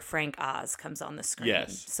producer Frank Oz comes on the screen.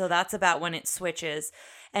 Yes. So that's about when it switches.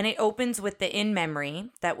 And it opens with the in memory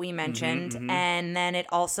that we mentioned. Mm-hmm. And then it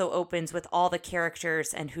also opens with all the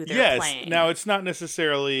characters and who they're playing. Now, it's not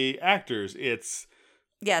necessarily actors. It's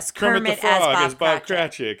Kermit the Frog as Bob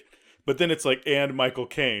Cratchit. But then it's like, and Michael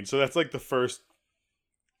Caine. So that's like the first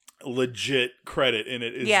legit credit in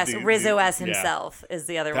it. Rizzo as himself is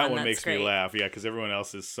the other one. That one makes me laugh, because everyone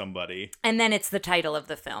else is somebody. And then it's the title of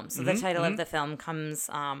the film. So the title of the film comes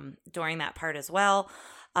during that part as well.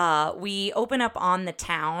 We open up on the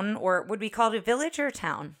town, or would we call it a village or a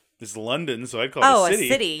town? It's London, so I'd call it a city. Oh,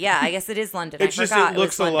 a city. Yeah, I guess it is London. It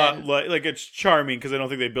looks a lot like it's charming because I don't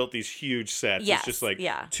think they built these huge sets. Yes, it's just like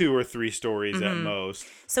 2 or 3 stories at most.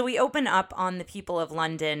 So we open up on the people of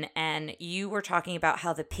London, and you were talking about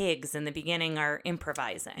how the pigs in the beginning are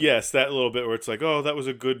improvising. Yes, that little bit where it's like, oh, that was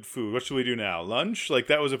a good food. What should we do now? Lunch? Like,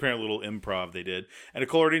 that was apparently a little improv they did. And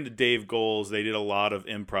according to Dave Goelz, they did a lot of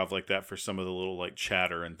improv like that for some of the little, like,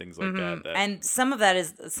 chatter and things like that. And some of that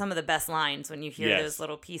is some of the best lines when you hear those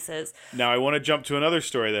little pieces. Now, I want to jump to another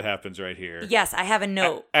story that happens right here. Yes, I have a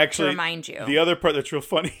note to remind you. The other part that's real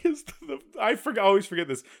funny is, I always forget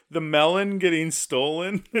this, the melon getting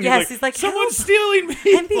stolen. And he's like, someone's stealing me.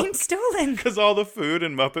 I'm being stolen. Because all the food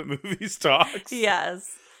in Muppet movies talks.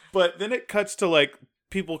 Yes. But then it cuts to, like,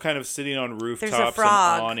 people kind of sitting on rooftops. There's a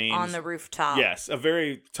frog and awnings on the rooftop. Yes, a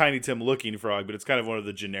very Tiny Tim looking frog, but it's kind of one of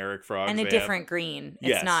the generic frogs. And a different green.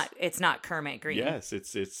 It's not Kermit green. Yes,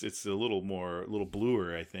 it's a little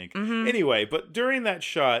bluer, I think. Anyway, but during that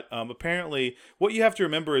shot, apparently what you have to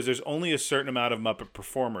remember is there's only a certain amount of Muppet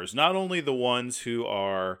performers. Not only the ones who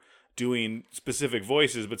are doing specific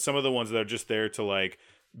voices, but some of the ones that are just there to, like,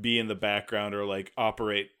 be in the background or, like,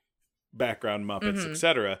 operate background Muppets,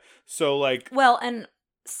 etc. So, like, well, and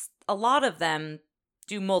a lot of them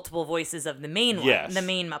do multiple voices of the main one, the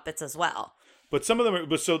main Muppets as well. But some of them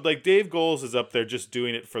are, so, like, Dave Goelz is up there just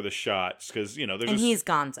doing it for the shots because, you know, he's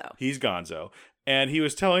Gonzo. He's Gonzo. And he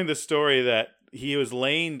was telling the story that he was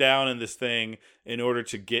laying down in this thing in order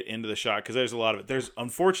to get into the shot because there's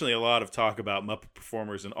unfortunately a lot of talk about Muppet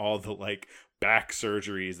performers and all the, like, back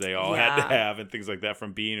surgeries they all had to have and things like that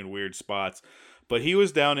from being in weird spots. But he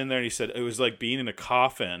was down in there and he said it was like being in a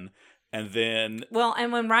coffin. And then... Well,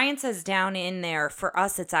 and when Ryan says down in there, for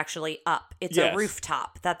us, it's actually up. It's a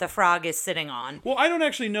rooftop that the frog is sitting on. Well, I don't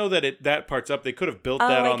actually know that part's up. They could have built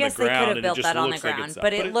that on the ground. I guess they could have built that on the ground.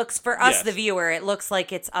 But it looks, for us, the viewer, it looks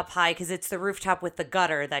like it's up high because it's the rooftop with the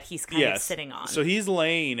gutter that he's kind of sitting on. So he's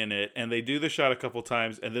laying in it, and they do the shot a couple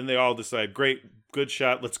times, and then they all decide, great, good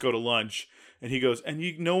shot, let's go to lunch. And he goes,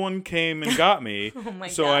 no one came and got me,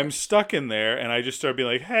 so I'm stuck in there. And I just started being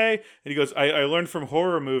like, hey. And he goes, I learned from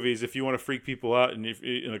horror movies, if you want to freak people out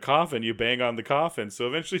in a coffin, you bang on the coffin. So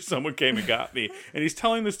eventually someone came and got me. And he's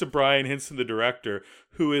telling this to Brian Henson, the director,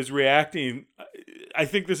 who is reacting. I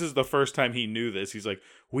think this is the first time he knew this. He's like,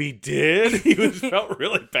 we did? He felt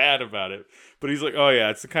really bad about it. But he's like, oh,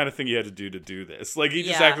 yeah, it's the kind of thing you had to do this. Like, he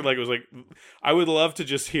just acted like it was like, I would love to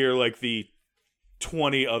just hear, like, the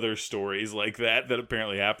 20 other stories like that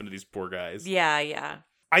apparently happened to these poor guys. Yeah.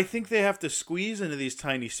 I think they have to squeeze into these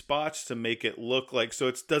tiny spots to make it look like, so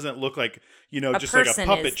it doesn't look like, just like a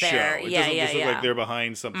puppet show. It doesn't just look like they're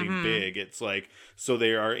behind something big. It's like, so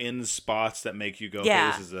they are in spots that make you go,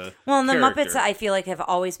 hey, this is a Well, and the character. Muppets, I feel like, have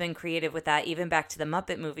always been creative with that, even back to the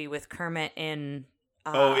Muppet movie with Kermit in...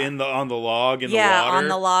 on the log in the water? Yeah, on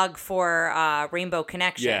the log for Rainbow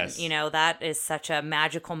Connection. Yes. That is such a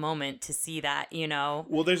magical moment to see that,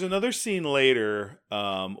 Well, there's another scene later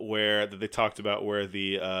where that they talked about where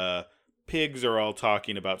the pigs are all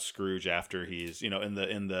talking about Scrooge after he's, in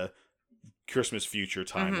the Christmas Future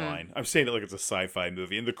timeline. I'm saying it like it's a sci-fi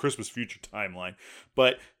movie, in the Christmas Future timeline.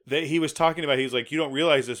 But he was talking about, he's like, you don't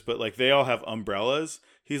realize this, but like they all have umbrellas.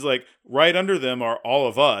 He's like, right under them are all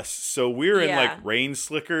of us. So we're in like rain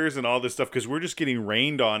slickers and all this stuff because we're just getting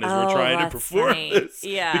rained on as we're trying to perform this.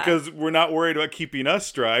 Yeah. Because we're not worried about keeping us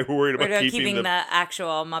dry. We're worried about keeping the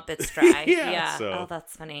actual Muppets dry. Yeah. So. Oh,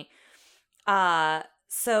 that's funny.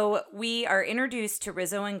 So we are introduced to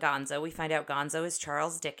Rizzo and Gonzo. We find out Gonzo is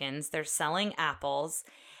Charles Dickens. They're selling apples.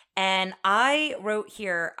 And I wrote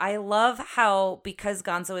here, I love how, because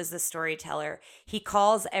Gonzo is the storyteller, he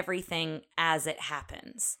calls everything as it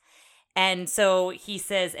happens. And so he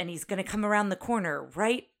says, and he's going to come around the corner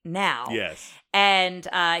right now. Yes. And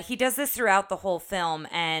he does this throughout the whole film.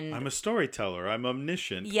 And I'm a storyteller. I'm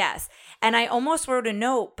omniscient. Yes. And I almost wrote a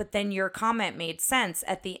note, but then your comment made sense.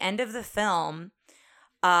 At the end of the film,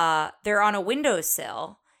 they're on a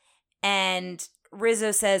windowsill, and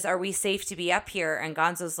Rizzo says, are we safe to be up here? And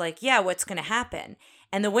Gonzo's like, yeah, what's going to happen?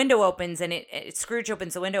 And the window opens, and Scrooge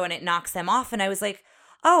opens the window, and it knocks them off. And I was like,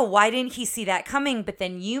 oh, why didn't he see that coming? But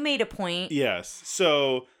then you made a point. Yes.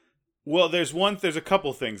 So, well, there's a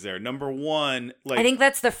couple things there. Number one, like, I think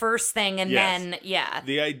that's the first thing. And then,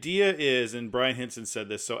 the idea is, and Brian Henson said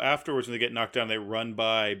this, so afterwards when they get knocked down, they run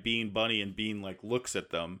by Bean Bunny, and Bean like looks at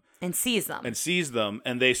them. And sees them.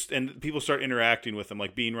 And people start interacting with them.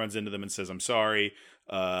 Like Bean runs into them and says, "I'm sorry."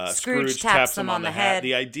 Scrooge taps them on the head.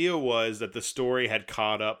 The idea was that the story had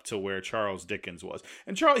caught up to where Charles Dickens was.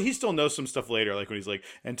 And he still knows some stuff later, like when he's like,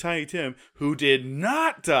 "And Tiny Tim, who did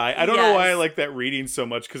not die." I don't know why I like that reading so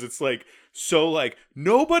much, because it's like, so like,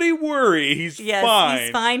 nobody worry, he's fine.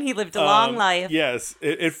 He's fine. He lived a long life. Yes.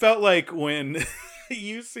 It felt like when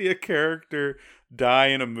you see a character die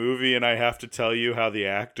in a movie and I have to tell you how the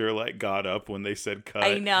actor like got up when they said cut.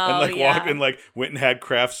 I know, and like walked and like went and had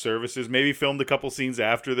craft services, maybe filmed a couple scenes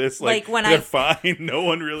after this. Like when they're fine, no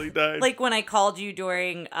one really died. Like when I called you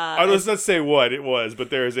during let's not say what it was, but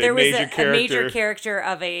there was a major character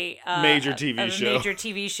of a major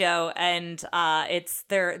TV show, and it's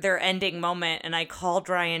their ending moment, and I called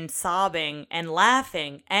Ryan sobbing and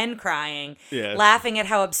laughing and crying, laughing at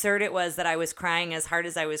how absurd it was that I was crying as hard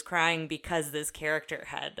as I was crying because this character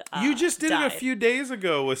had you just did died. it a few days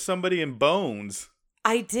ago with somebody in Bones.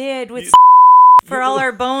 I did with for all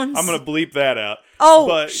our bones. I'm gonna bleep that out.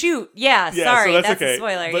 Oh, shoot. Yeah, sorry. So that's okay. A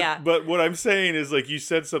spoiler, But what I'm saying is, like, you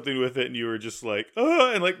said something with it and you were just like,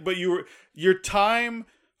 and like, but your time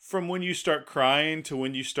from when you start crying to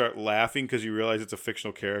when you start laughing because you realize it's a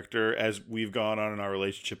fictional character, as we've gone on in our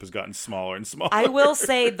relationship, has gotten smaller and smaller. I will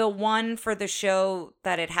say the one for the show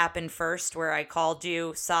that it happened first, where I called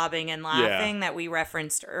you sobbing and laughing, that we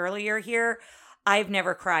referenced earlier here, I've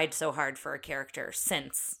never cried so hard for a character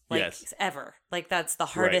since, ever. Like, that's the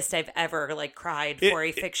hardest I've ever, cried for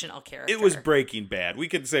a fictional character. It was Breaking Bad. We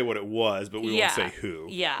could say what it was, but we won't say who.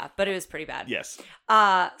 Yeah, but it was pretty bad. Yes.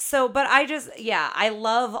 But I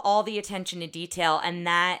love all the attention to detail, and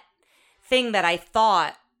that thing that I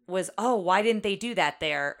thought was, why didn't they do that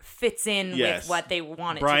there, fits in with what they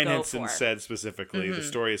wanted Brian to go Henson said specifically, the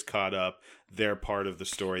story is caught up. They're part of the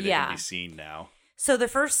story that can be seen now. So the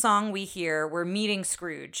first song we hear, we're meeting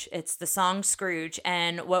Scrooge. It's the song Scrooge.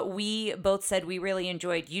 And what we both said we really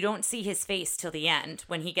enjoyed, you don't see his face till the end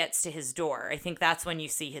when he gets to his door. I think that's when you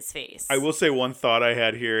see his face. I will say one thought I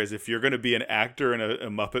had here is if you're going to be an actor in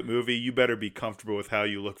a Muppet movie, you better be comfortable with how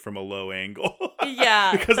you look from a low angle.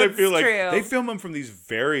 Yeah, because I feel like true. They film them from these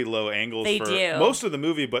very low angles they for do. Most of the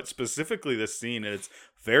movie, but specifically this scene, it's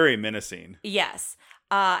very menacing. Yes.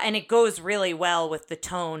 And it goes really well with the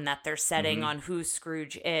tone that they're setting on who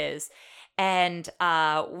Scrooge is. And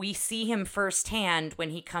we see him firsthand when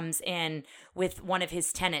he comes in with one of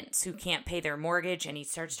his tenants who can't pay their mortgage. And he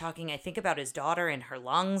starts talking, I think, about his daughter and her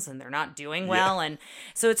lungs, and they're not doing well. And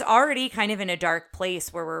so it's already kind of in a dark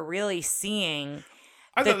place where we're really seeing...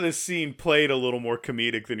 I thought this scene played a little more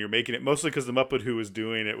comedic than you're making it, mostly because the Muppet who was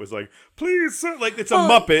doing it was like, please, sir. Like, it's a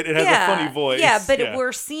Muppet. It has a funny voice. Yeah, but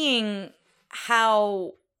we're seeing...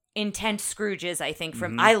 how intense Scrooge is, I think,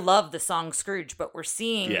 from I love the song Scrooge, but we're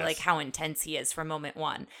seeing how intense he is from moment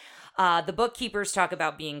one. The bookkeepers talk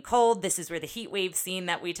about being cold. This is where the heat wave scene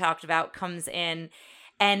that we talked about comes in.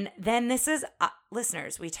 And then this is,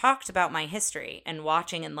 listeners, we talked about my history and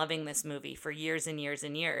watching and loving this movie for years and years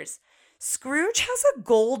and years. Scrooge has a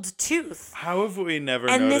gold tooth. How have we never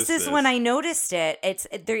noticed this? And this is when I noticed it.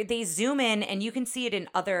 They zoom in, and you can see it in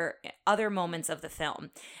other moments of the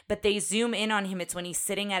film. But they zoom in on him. It's when he's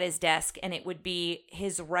sitting at his desk, and it would be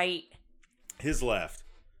his right. His left.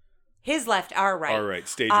 His left, our right. Our right,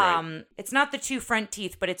 stage right. It's not the two front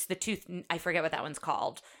teeth, but it's the tooth. I forget what that one's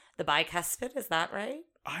called. The bicuspid, is that right?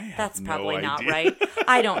 That's probably no not right.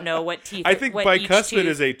 I don't know what teeth. I think bicuspid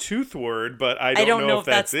is a tooth word, but I don't know if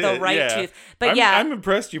that's the right tooth. But I'm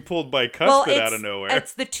impressed you pulled bicuspid out of nowhere.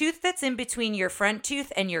 It's the tooth that's in between your front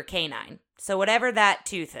tooth and your canine. So whatever that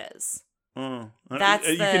tooth is. That's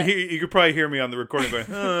you could probably hear me on the recording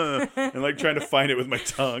going, and like trying to find it with my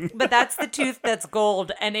tongue. But that's the tooth that's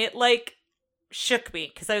gold, and it shook me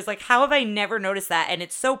because I was like, how have I never noticed that? And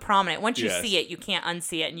it's so prominent. Once you see it, you can't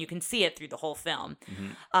unsee it, and you can see it through the whole film.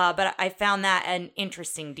 But I found that an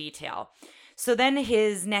interesting detail. So then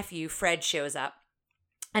his nephew, Fred, shows up.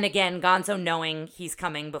 And again, Gonzo knowing he's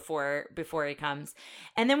coming before he comes.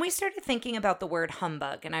 And then we started thinking about the word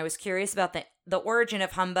humbug. And I was curious about the origin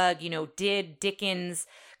of humbug. You know, did Dickens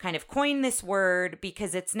kind of coin this word?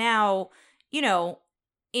 Because it's now,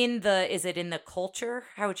 is it in the culture?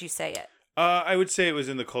 How would you say it? I would say it was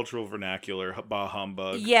in the cultural vernacular, bah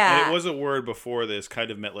humbug. Yeah. And it was a word before this, kind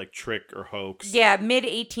of meant like trick or hoax. Yeah,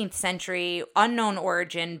 mid-18th century, unknown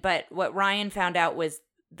origin, but what Ryan found out was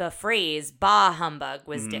the phrase bah humbug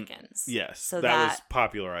was Dickens. Yes, so that was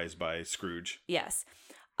popularized by Scrooge. Yes.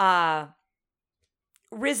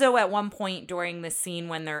 Rizzo at one point during the scene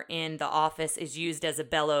when they're in the office is used as a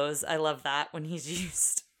bellows. I love that when he's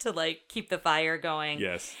used to like keep the fire going.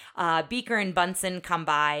 Yes. Beaker and Bunsen come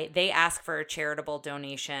by. They ask for a charitable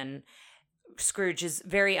donation. Scrooge is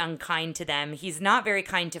very unkind to them. He's not very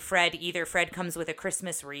kind to Fred either. Fred comes with a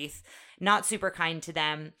Christmas wreath, not super kind to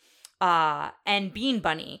them. And Bean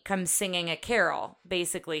Bunny comes singing a carol,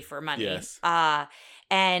 basically for money. Yes.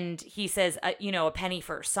 And he says, a penny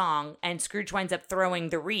for a song. And Scrooge winds up throwing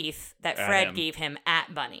the wreath that Fred gave him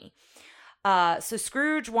at Bunny. So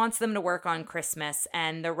Scrooge wants them to work on Christmas,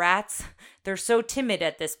 and the rats, they're so timid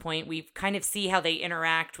at this point. We kind of see how they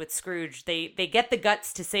interact with Scrooge. They get the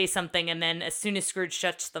guts to say something, and then as soon as Scrooge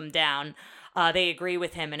shuts them down, they agree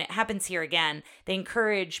with him. And it happens here again. They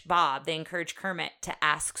encourage Kermit to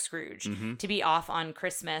ask Scrooge to be off on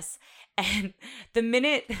Christmas. And the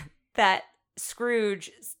minute that Scrooge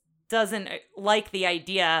doesn't like the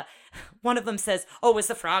idea, one of them says, "Oh, it was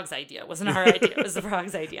the frog's idea. It wasn't our idea. It was the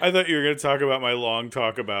frog's idea." I thought you were going to talk about my long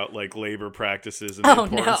talk about like labor practices and the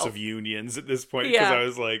importance of unions at this point, because I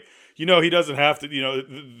was like, he doesn't have to,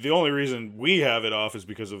 the only reason we have it off is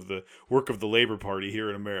because of the work of the Labor Party here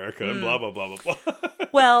in America and blah, blah, blah, blah, blah.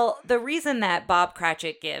 Well, the reason that Bob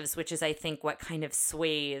Cratchit gives, which is I think what kind of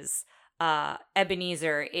sways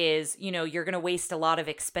Ebenezer, is, you're going to waste a lot of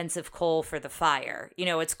expensive coal for the fire.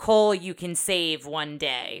 It's coal you can save one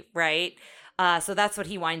day, right? So that's what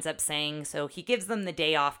he winds up saying. So he gives them the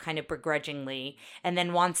day off kind of begrudgingly and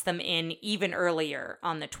then wants them in even earlier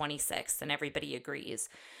on the 26th, and everybody agrees.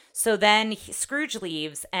 So then Scrooge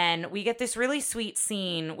leaves, and we get this really sweet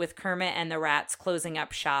scene with Kermit and the rats closing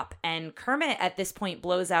up shop. And Kermit at this point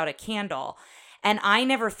blows out a candle. And I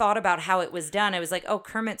never thought about how it was done. I was like, oh,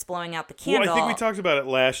 Kermit's blowing out the candle. Well, I think we talked about it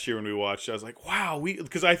last year when we watched it. I was like, wow,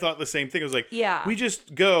 because I thought the same thing. I was like, we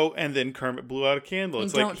just go, and then Kermit blew out a candle.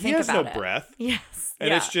 It's like, he has no breath. Yes.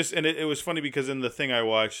 And it's just, and it was funny because in the thing I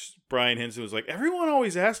watched, Brian Henson was like, everyone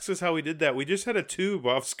always asks us how we did that. We just had a tube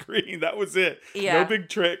off screen. That was it. Yeah. No big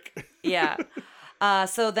trick. Yeah.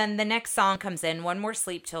 So then the next song comes in, One More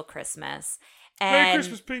Sleep Till Christmas. Merry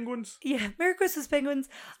Christmas, penguins. Yeah, Merry Christmas, penguins.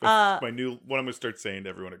 My new what I'm going to start saying to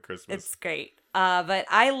everyone at Christmas. It's great. But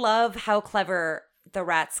I love how clever the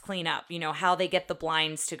rats clean up, how they get the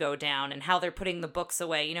blinds to go down and how they're putting the books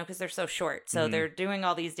away, because they're so short. So they're doing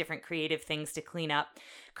all these different creative things to clean up.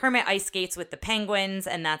 Kermit ice skates with the penguins,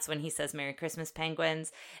 and that's when he says, Merry Christmas,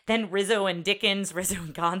 penguins. Then Rizzo and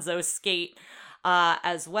Gonzo skate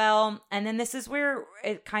as well. And then this is where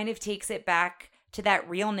it kind of takes it back to that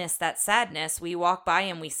realness, that sadness. We walk by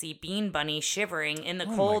and we see Bean Bunny shivering in the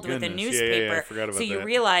cold with a newspaper. Yeah, I forgot about so you that.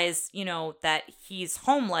 realize, that he's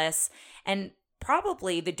homeless, and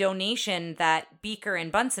probably the donation that Beaker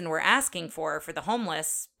and Bunsen were asking for the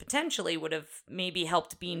homeless potentially would have maybe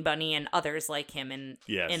helped Bean Bunny and others like him in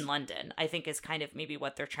London, I think is kind of maybe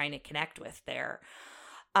what they're trying to connect with there.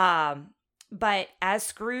 But as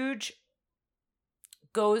Scrooge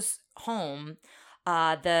goes home,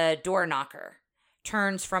 the door knocker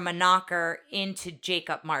turns from a knocker into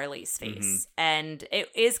Jacob Marley's face. And it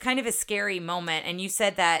is kind of a scary moment. And you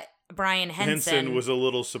said that Brian Henson was a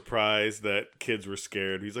little surprised that kids were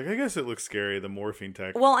scared. He's like, I guess it looks scary, the morphine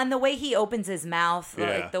tech. Well, and the way he opens his mouth,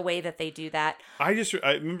 like the way that they do that. I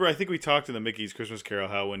remember, I think we talked in the Mickey's Christmas Carol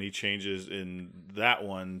how when he changes in that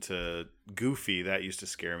one to Goofy, that used to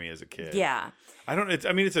scare me as a kid. Yeah.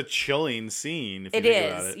 It's a chilling scene if you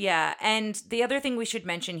think about it. Yeah. And the other thing we should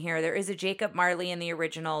mention here, there is a Jacob Marley in the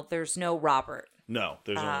original. There's no Robert. No,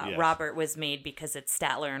 there's no. Yes. Robert was made because it's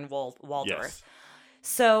Statler and Waldorf. Yes.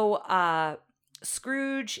 So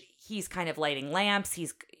Scrooge, he's kind of lighting lamps.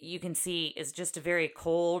 You can see, is just a very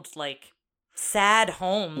cold, like, sad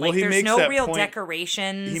home. Well, like, there's no real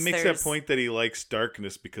decorations. He makes that point that he likes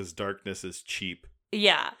darkness because darkness is cheap.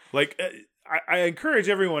 Yeah. Like, I encourage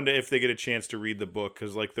everyone to, if they get a chance, to read the book,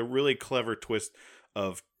 because like the really clever twist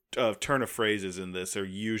of turn of phrases in this are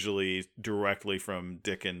usually directly from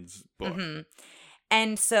Dickens' book.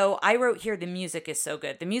 And so I wrote here, the music is so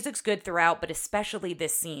good. The music's good throughout, but especially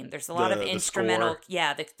this scene. There's a lot of instrumental. Score.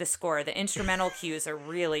 Yeah, the score. The instrumental cues are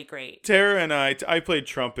really great. Tara and I played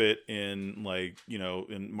trumpet in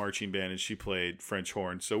in marching band, and she played French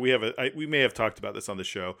horn. So we may have talked about this on the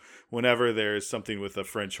show. Whenever there's something with a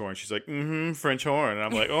French horn, she's like, French horn. And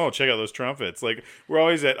I'm like, oh, check out those trumpets. Like, we're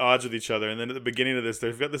always at odds with each other. And then at the beginning of this,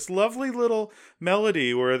 they've got this lovely little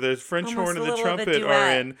melody where the French horn and the trumpet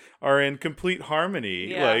are in complete harmony.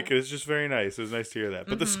 Yeah. Like, it's just very nice. It was nice to hear that.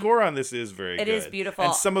 But the score on this is very good. It is beautiful.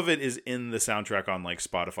 And some of it is in the soundtrack on like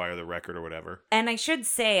Spotify or the record or whatever. And I should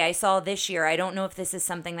say, I saw this year, I don't know if this is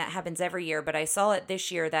something that happens every year, but I saw it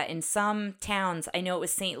this year that in some towns, I know it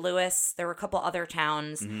was St. Louis, there were a couple other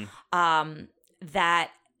towns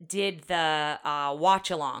that did the watch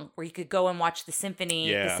along where you could go and watch the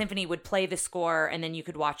symphony. Yeah. The symphony would play the score and then you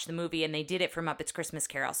could watch the movie, and they did it for Muppets Christmas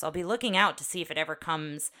Carol. So I'll be looking out to see if it ever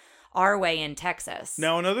comes our way in Texas.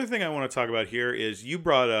 Now, another thing I want to talk about here is you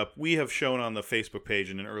brought up, we have shown on the Facebook page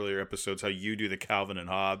and in earlier episodes how you do the Calvin and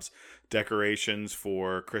Hobbes decorations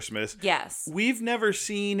for Christmas. Yes. We've never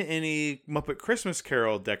seen any Muppet Christmas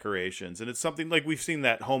Carol decorations, and it's something like we've seen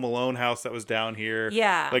that Home Alone house that was down here.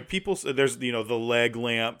 Yeah. Like people, there's, the leg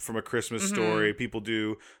lamp from A Christmas Story. People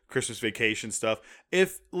do Christmas Vacation stuff.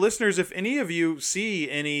 If any of you see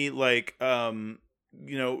any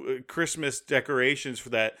Christmas decorations for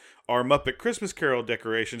that, our Muppet Christmas Carol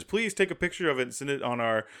decorations, please take a picture of it and send it on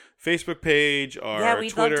our Facebook page, our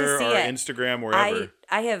Twitter, our Instagram, wherever.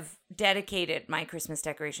 I have dedicated my Christmas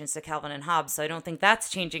decorations to Calvin and Hobbes, so I don't think that's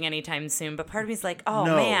changing anytime soon. But part of me is like, oh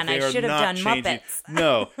man, I should have done changing. Muppets.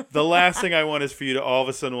 No, the last thing I want is for you to all of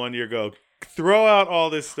a sudden one year go, throw out all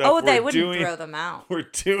this stuff. Oh, they wouldn't throw them out. We're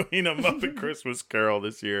doing a Muppet Christmas Carol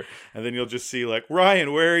this year. And then you'll just see like,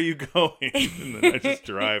 Ryan, where are you going? And then I just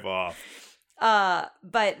drive off.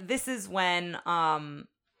 But this is when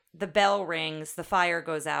the bell rings, the fire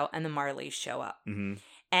goes out, and the Marleys show up. Mm-hmm.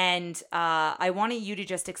 And I wanted you to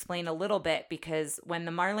just explain a little bit, because when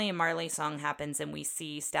the Marley and Marley song happens and we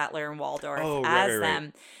see Statler and Waldorf as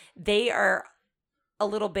them, they are a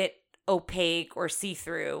little bit opaque or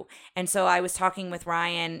see-through. And so I was talking with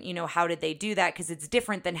Ryan, how did they do that? Because it's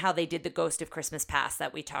different than how they did the Ghost of Christmas Past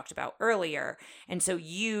that we talked about earlier. And so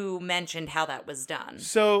you mentioned how that was done.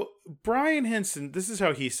 So Brian Henson, this is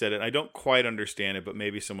how he said it. I don't quite understand it, but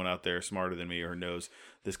maybe someone out there smarter than me or knows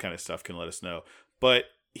this kind of stuff can let us know. But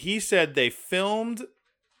he said they filmed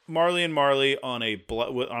Marley and Marley on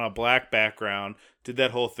a black background, did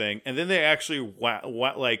that whole thing, and then they actually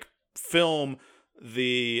film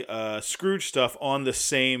the Scrooge stuff on the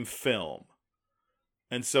same film,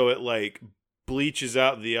 and so it bleaches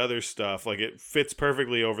out the other stuff, it fits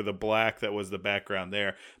perfectly over the black that was the background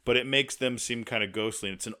there, but it makes them seem kind of ghostly.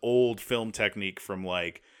 And it's an old film technique from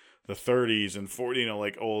the 30s and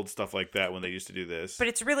 40s, old stuff like that when they used to do this. But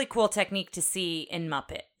it's a really cool technique to see in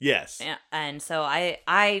Muppet. Yes. Yeah, and so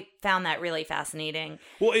I found that really fascinating.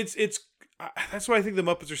 Well, it's that's why I think the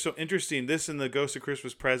Muppets are so interesting. This and the Ghost of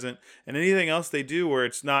Christmas Present and anything else they do where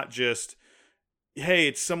it's not just, hey,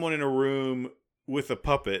 it's someone in a room with a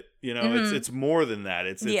puppet. It's more than that.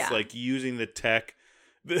 It's using the tech.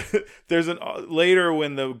 There's later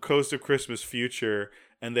when the Ghost of Christmas Future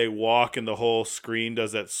and they walk and the whole screen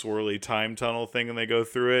does that swirly time tunnel thing and they go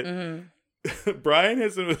through it. Mm-hmm. Brian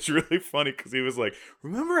Henson was really funny because he was like,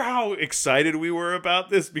 remember how excited we were about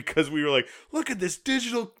this? Because we were like, look at this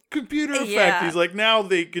digital computer effect. Yeah. He's like, now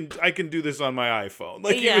I can do this on my iPhone.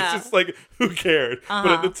 He was just like, who cared? Uh-huh.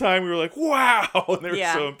 But at the time we were like, wow. And they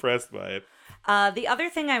were so impressed by it. The other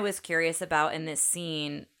thing I was curious about in this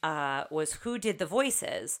scene was who did the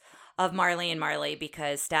voices of Marley and Marley,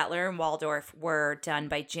 because Statler and Waldorf were done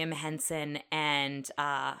by Jim Henson and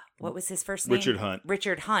what was his first name?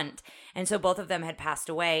 Richard Hunt. And so both of them had passed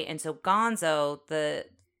away. And so Gonzo, the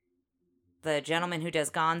gentleman who does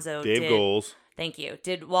Gonzo, Dave Goles. Thank you.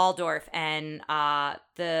 Did Waldorf, and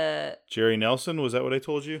the Jerry Nelson, was that what I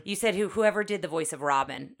told you? You said whoever did the voice of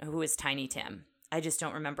Robin, who is Tiny Tim. I just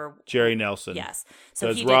don't remember. Jerry Nelson. Yes.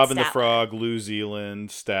 So he Robin the Frog, Lou Zealand,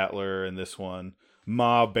 Statler, and this one.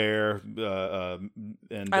 Ma Bear, and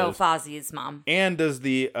Fozzie's mom, and does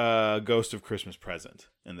the Ghost of Christmas Present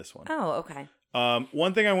in this one. Oh, okay.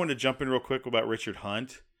 One thing I wanted to jump in real quick about Richard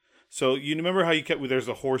Hunt. So you remember how there's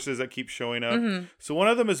the horses that keep showing up. Mm-hmm. So one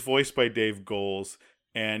of them is voiced by Dave Goles,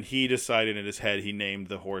 and he decided in his head he named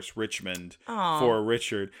the horse Richmond for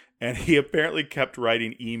Richard, and he apparently kept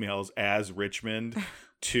writing emails as Richmond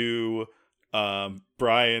to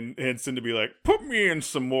Brian Henson to be like, put me in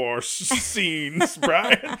some more scenes,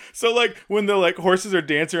 Brian. So when the horses are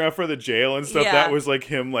dancing around for the jail and stuff, that was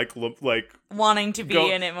him wanting to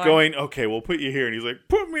be in it more. Going, okay, we'll put you here, and he's like,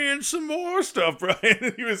 put me in some more stuff, Brian.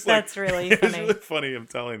 And he was that's really funny. It's really funny him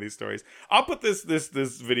telling these stories. I'll put this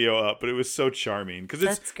video up, but it was so charming because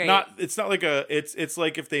it's not like it's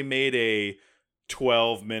like if they made a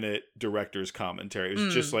 12-minute director's commentary. It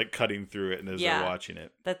was just cutting through it and as they're watching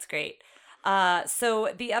it. That's great. So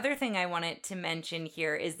the other thing I wanted to mention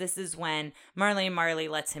here is this is when Marley and Marley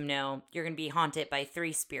lets him know you're going to be haunted by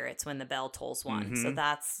 3 spirits when the bell tolls 1. Mm-hmm. So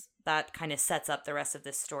that kind of sets up the rest of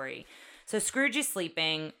this story. So Scrooge is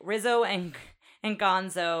sleeping. Rizzo and and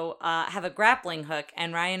Gonzo have a grappling hook.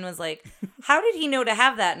 And Ryan was like, how did he know to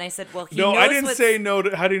have that? And I said, well, he knows I didn't say no.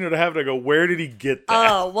 How do you know to have it? I go, where did he get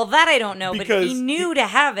that? Oh, well, that I don't know. Because but he knew to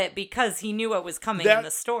have it because he knew what was coming in the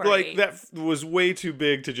story. Like, that was way too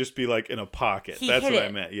big to just be, like, in a pocket. That's what I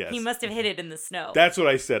meant, yes. He must have hid it in the snow. That's what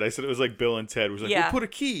I said. I said it was like Bill and Ted. It was like, we'll put a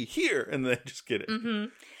key here, and then just get it.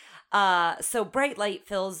 Mm-hmm. So bright light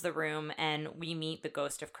fills the room, and we meet the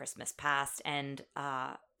ghost of Christmas Past, and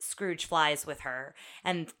Scrooge flies with her,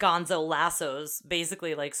 and Gonzo lassos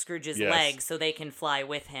basically like Scrooge's legs so they can fly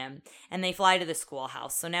with him, and they fly to the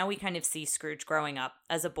schoolhouse. So now we kind of see Scrooge growing up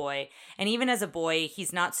as a boy, and even as a boy,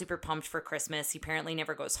 he's not super pumped for Christmas. He apparently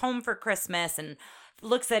never goes home for Christmas and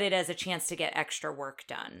looks at it as a chance to get extra work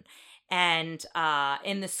done. And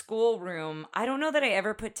in the schoolroom, I don't know that I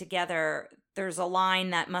ever put together, there's a line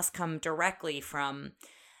that must come directly from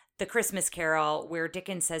the Christmas Carol where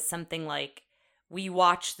Dickens says something like, we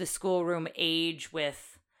watch the schoolroom age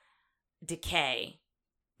with decay.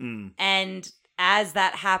 And as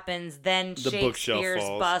that happens, then the Shakespeare's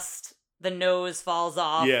bust, the nose falls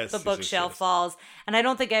off, the bookshelf falls. And I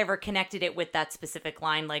don't think I ever connected it with that specific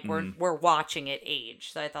line, like we're watching it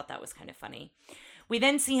age. So I thought that was kind of funny. We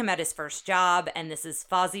then see him at his first job, and this is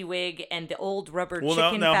Fozziwig and the old rubber chicken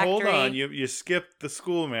factory. Now hold on. You skipped the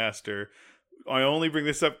schoolmaster. I only bring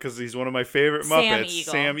this up because he's one of my favorite Muppets,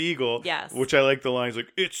 Sam Eagle. Yes. Which I like the lines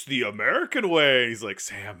like, it's the American way. He's like,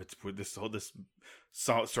 Sam, it's this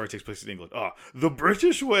story takes place in England. The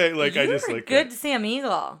British way. Like, I just like good Sam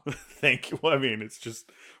Eagle. Thank you. Well, I mean, it's just,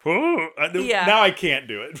 now I can't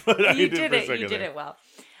do it. But I did it. You did it well.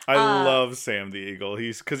 I love Sam the Eagle.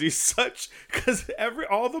 Because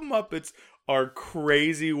all the Muppets are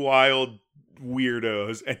crazy, wild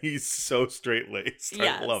weirdos, and he's so straight-laced.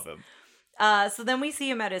 Yes. I love him. So then we see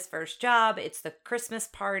him at his first job. It's the Christmas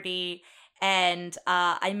party. And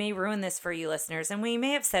I may ruin this for you listeners, and we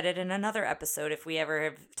may have said it in another episode if we ever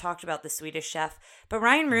have talked about the Swedish Chef. But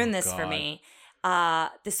Ryan ruined this for me.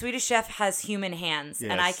 The Swedish Chef has human hands,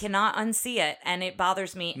 and I cannot unsee it, and it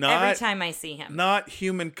bothers me every time I see him. Not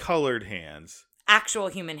human-colored hands. Actual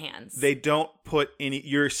human hands. They don't put any...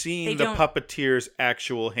 You're seeing the puppeteer's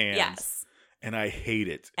actual hands. Yes. And I hate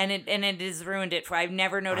it. And it has ruined it for... I've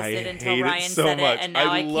never noticed it until Ryan said it, and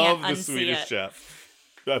now I can't unsee it. I love the Swedish Chef.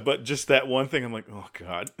 But just that one thing, I'm like, oh,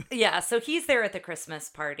 God. Yeah, so he's there at the Christmas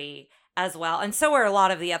party as well. And so are a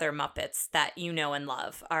lot of the other Muppets that you know and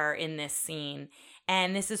love are in this scene.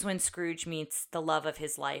 And this is when Scrooge meets the love of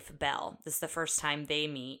his life, Belle. This is the first time they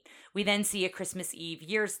meet. We then see a Christmas Eve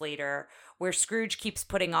years later where Scrooge keeps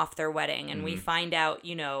putting off their wedding. And we find out,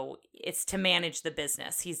 it's to manage the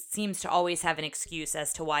business. He seems to always have an excuse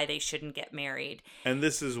as to why they shouldn't get married. And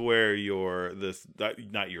this is where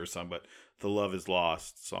not your song, but the Love Is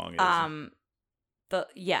Lost song is.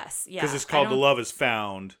 Yes. Yeah. Because it's called The Love Is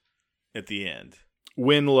Found at the end.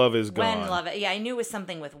 When Love Is Gone. I knew it was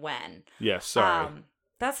something with when. Yes, sorry.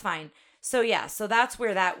 That's fine. So that's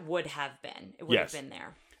where that would have been. It would have been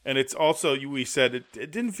there. And it's also, we said, it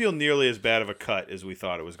didn't feel nearly as bad of a cut as we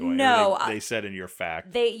thought it was going to. No. They said in your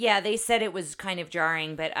fact. They said it was kind of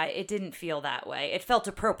jarring, but it didn't feel that way. It felt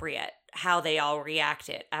appropriate how they all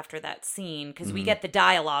reacted after that scene, because we get the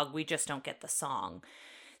dialogue, we just don't get the song.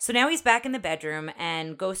 So now he's back in the bedroom,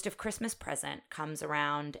 and Ghost of Christmas Present comes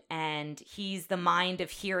around, and he's the mind of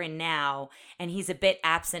here and now, and he's a bit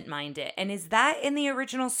absent-minded. And is that in the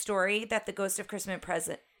original story, that the Ghost of Christmas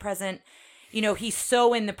Present, he's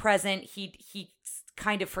so in the present, he's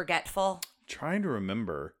kind of forgetful? Trying to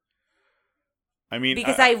remember. I mean,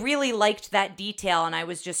 because I really liked that detail, and I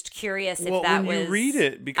was just curious if that was. When you read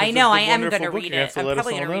it, because I know I am going to read it. I'm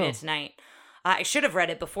probably going to read it tonight. I should have read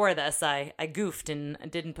it before this. I goofed and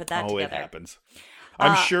didn't put that together. Oh, it happens.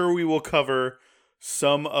 I'm sure we will cover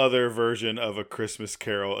some other version of A Christmas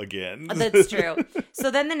Carol again. That's true.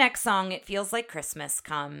 So then the next song, It Feels Like Christmas,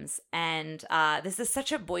 comes. And this is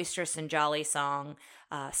such a boisterous and jolly song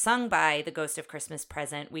sung by the Ghost of Christmas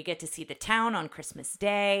Present. We get to see the town on Christmas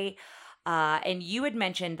Day. And you had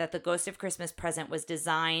mentioned that the Ghost of Christmas Present was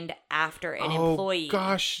designed after an employee. Oh,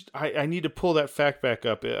 gosh. I need to pull that fact back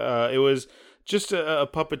up. It was just a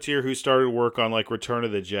puppeteer who started work on like Return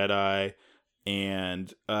of the Jedi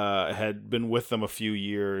and had been with them a few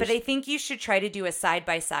years. But I think you should try to do a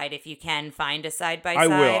side-by-side if you can find a side-by-side. I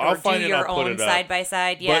will. I'll find it and I'll put it up.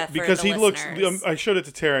 Side-by-side, yeah, but because for the he listeners. looks, I showed it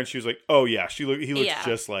to Tara and she was like, oh yeah, he looks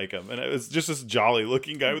just like him. And it was just this jolly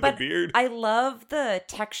looking guy with a beard. I love the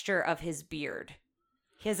texture of his beard.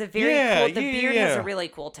 He has a very cool, the beard has a really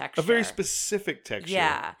cool texture. A very specific texture.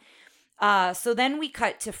 Yeah. So then we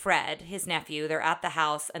cut to Fred, his nephew. They're at the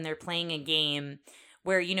house and they're playing a game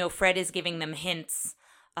where, Fred is giving them hints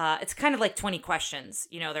It's kind of like 20 questions.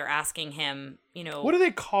 They're asking him, What do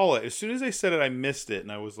they call it? As soon as they said it, I missed it.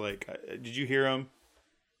 And I was like, did you hear them?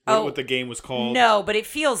 What the game was called? No, but it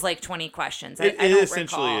feels like 20 questions. It don't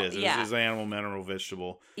essentially recall. is. Yeah. It's animal, mineral,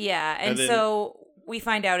 vegetable. Yeah, and then, so we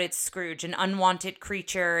find out it's Scrooge, an unwanted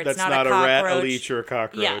creature. It's not a cockroach. Rat, a leech, or a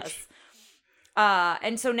cockroach. Yes.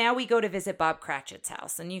 And so now we go to visit Bob Cratchit's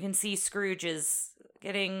house, and you can see Scrooge is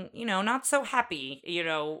getting, not so happy,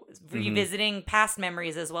 revisiting past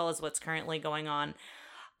memories as well as what's currently going on.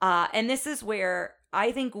 And this is where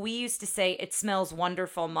I think we used to say, "It smells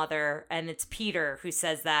wonderful, Mother," and it's Peter who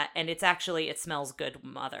says that, and it's actually, "It smells good,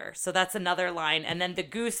 Mother." So that's another line. And then the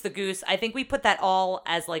goose, I think we put that all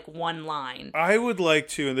as like one line. I would like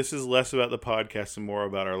to, and this is less about the podcast and more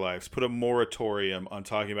about our lives, put a moratorium on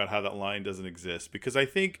talking about how that line doesn't exist, because I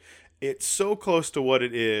think it's so close to what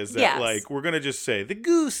it is that like we're gonna just say the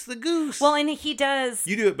goose. Well, and he does.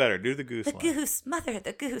 You do it better. Do the goose. The line. Goose, Mother,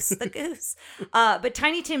 the goose, the goose. But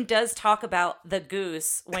Tiny Tim does talk about the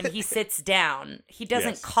goose when he sits down. He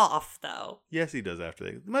doesn't cough though. Yes, he does after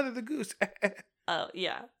they Mother the goose. Oh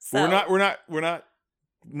yeah. So We're not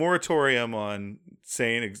moratorium on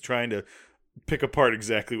trying to pick apart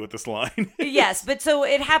exactly what this line is. Yes, but so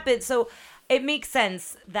it happened. So it makes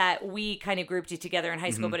sense that we kind of grouped it together in high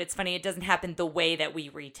school, but it's funny. It doesn't happen the way that we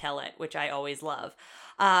retell it, which I always love.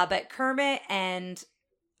 But Kermit and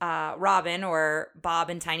Robin, or Bob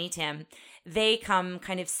and Tiny Tim, they come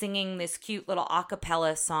kind of singing this cute little a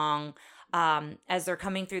cappella song as they're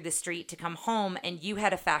coming through the street to come home. And you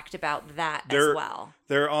had a fact about that as well.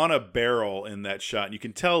 They're on a barrel in that shot. And you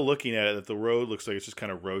can tell looking at it that the road looks like it's just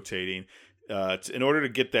kind of rotating. In order to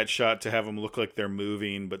get that shot to have them look like they're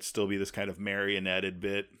moving, but still be this kind of marionetted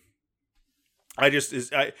bit.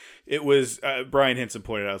 It was Brian Henson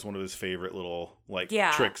pointed out as one of his favorite little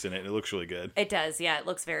tricks in it. And it looks really good. It does. Yeah, it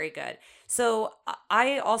looks very good. So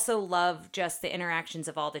I also love just the interactions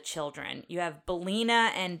of all the children. You have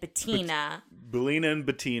Bellina and Bettina. Bellina and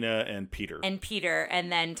Bettina and Peter.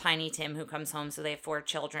 And then Tiny Tim, who comes home. So they have 4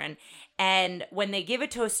 children. And when they give a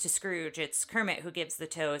toast to Scrooge, it's Kermit who gives the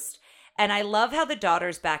toast. And I love how the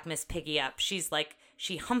daughters back Miss Piggy up. She's like,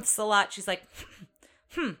 she humps a lot. She's like,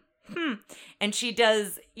 And she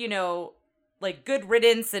does, like good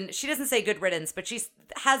riddance. And she doesn't say good riddance, but she's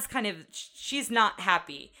not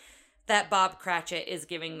happy that Bob Cratchit is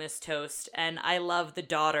giving this toast. And I love the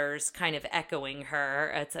daughters kind of echoing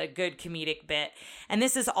her. It's a good comedic bit. And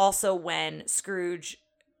this is also when Scrooge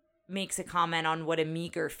makes a comment on what a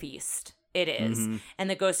meager feast it is. Mm-hmm. And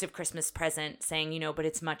the Ghost of Christmas Present saying, but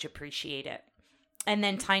it's much appreciated. And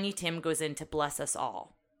then Tiny Tim goes into Bless Us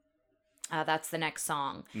All. That's the next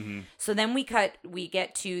song. Mm-hmm. So then we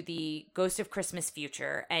get to the Ghost of Christmas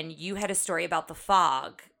Future, and you had a story about the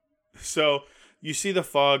fog. So you see the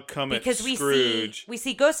fog come at Scrooge. We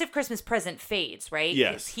see Ghost of Christmas Present fades, right?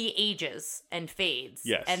 Yes. He ages and fades.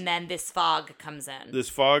 Yes. And then this fog comes in. This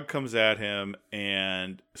fog comes at him,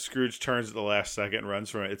 and Scrooge turns at the last second and runs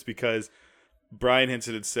from it. It's because Brian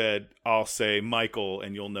Henson had said, "I'll say Michael,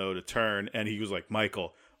 and you'll know to turn." And he was like,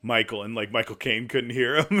 Michael. And like Michael Caine couldn't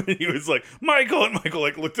hear him, and he was like, Michael, and Michael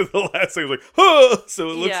like looked at the last thing, he was like, oh. So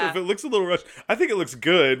it looks if it looks a little rushed. I think it looks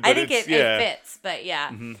good. But I think it fits, but yeah.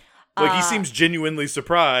 Mm-hmm. Like he seems genuinely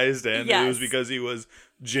surprised, and it was because he was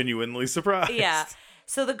genuinely surprised. Yeah.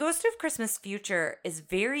 So the Ghost of Christmas Future is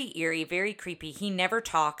very eerie, very creepy. He never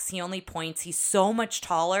talks. He only points. He's so much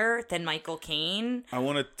taller than Michael Caine. I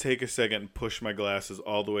want to take a second and push my glasses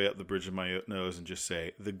all the way up the bridge of my nose and just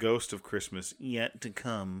say, the Ghost of Christmas yet to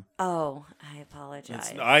come. Oh, I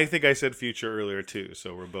apologize. I think I said future earlier, too,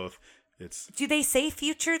 so we're both... Do they say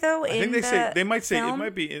future, though, I think they might say, film? It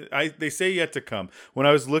might be... they say yet to come. When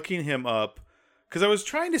I was looking him up, because I was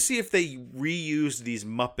trying to see if they reused these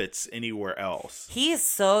Muppets anywhere else. He is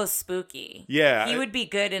so spooky. Yeah. He would be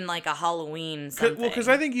good in like a Halloween something. Well, because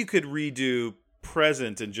I think you could redo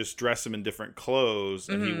Present and just dress him in different clothes,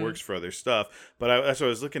 and he works for other stuff. But that's what I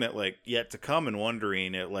was looking at, like, yet to come and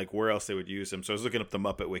wondering at, like, where else they would use him. So I was looking up the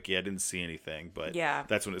Muppet Wiki. I didn't see anything, but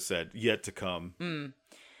that's when it said yet to come. Mm.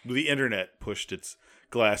 The internet pushed its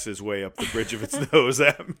glasses way up the bridge of its nose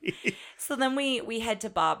at me. So then we head to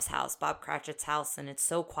Bob's house, Bob Cratchit's house, and it's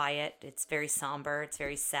so quiet. It's very somber. It's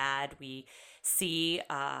very sad. We see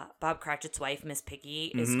Bob Cratchit's wife, Miss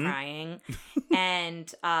Piggy, is crying.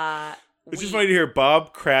 And it's just funny to hear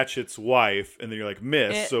Bob Cratchit's wife, and then you're like,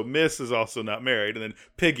 Miss. So Miss is also not married, and then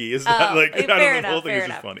Piggy is not like, I don't know, the whole thing is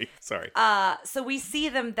just funny. Sorry. So we see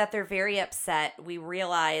them that they're very upset. We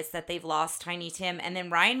realize that they've lost Tiny Tim. And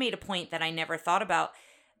then Ryan made a point that I never thought about.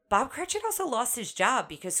 Bob Cratchit also lost his job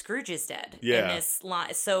because Scrooge is dead. Yeah. In this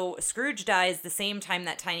line. So Scrooge dies the same time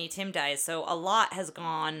that Tiny Tim dies. So a lot has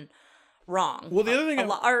gone wrong. Well, the other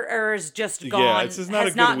thing, or is just gone. Yeah, it's just not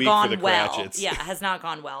a good week for the Cratchits. Yeah, has not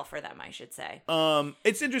gone well for them, I should say.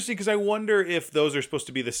 It's interesting because I wonder if those are supposed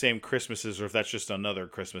to be the same Christmases or if that's just another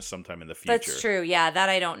Christmas sometime in the future. That's true. Yeah, that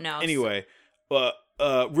I don't know. Anyway,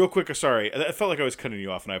 real quick, sorry, I felt like I was cutting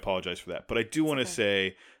you off, and I apologize for that. But I do want to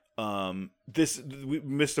say. We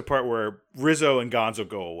missed the part where Rizzo and Gonzo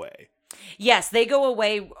go away. Yes, they go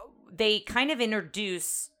away. They kind of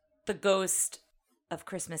introduce the ghost of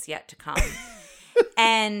Christmas Yet to Come.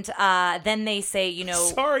 And then they say,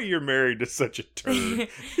 sorry you're married to such a turd.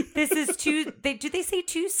 This is too, do they say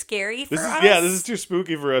too scary for us? Yeah, this is too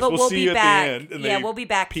spooky for us. But we'll see you back. At the end. And we'll be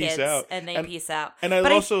back, peace kids. Out. And they peace out. And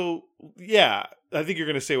I think you're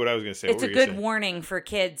going to say what I was going to say. It's a good warning for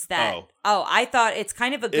kids that, I thought it's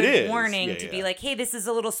kind of a good warning to be like, hey, this is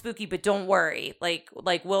a little spooky, but don't worry. Like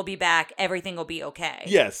we'll be back. Everything will be okay.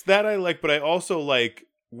 Yes, that I like, but I also like,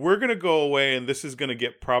 we're going to go away and this is going to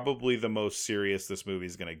get probably the most serious this movie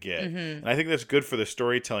is going to get. Mm-hmm. And I think that's good for the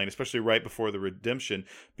storytelling, especially right before the redemption,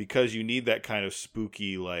 because you need that kind of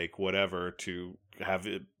spooky, like whatever to have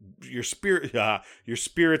your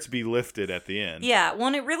spirits be lifted at the end. Yeah, well,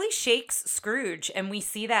 and it really shakes Scrooge, and we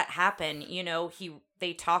see that happen.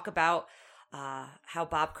 They talk about how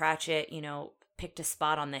Bob Cratchit, picked a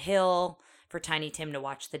spot on the hill for Tiny Tim to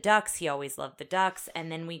watch the ducks. He always loved the ducks, and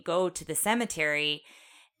then we go to the cemetery,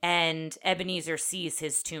 and Ebenezer sees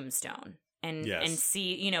his tombstone, and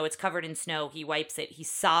see, it's covered in snow. He wipes it.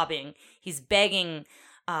 He's sobbing. He's begging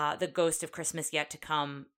the ghost of Christmas Yet to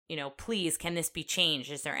Come. Please, can this be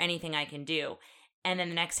changed? Is there anything I can do? And then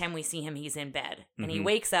the next time we see him, he's in bed. And he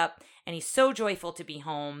wakes up, and he's so joyful to be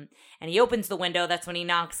home. And he opens the window. That's when he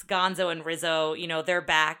knocks Gonzo and Rizzo, they're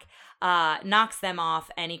back, knocks them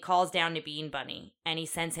off, and he calls down to Bean Bunny. And he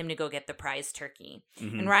sends him to go get the prize turkey.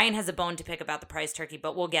 Mm-hmm. And Ryan has a bone to pick about the prize turkey,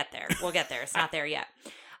 but we'll get there. It's not there yet.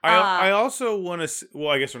 I also want to... Well,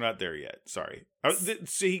 I guess we're not there yet. Sorry.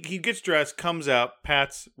 So he gets dressed, comes out,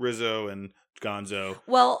 pats Rizzo and Gonzo.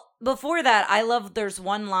 Well, before that, I love there's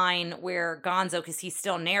one line where Gonzo, because he's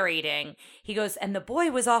still narrating, he goes, and the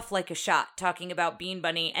boy was off like a shot, talking about Bean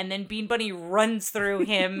Bunny, and then Bean Bunny runs through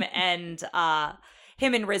him and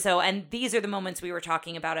Rizzo, and these are the moments we were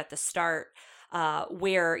talking about at the start,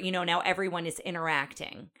 where, now everyone is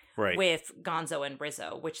interacting with Gonzo and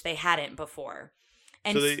Rizzo, which they hadn't before.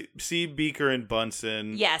 And so they see Beaker and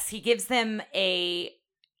Bunsen. Yes, he gives them a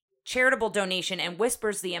charitable donation and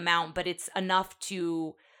whispers the amount, but it's enough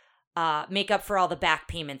to make up for all the back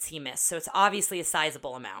payments he missed. So it's obviously a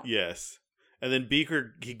sizable amount. Yes. And then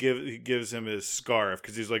Beaker, he gives him his scarf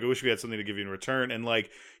because he's like, I wish we had something to give you in return. And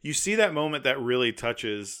like, you see that moment that really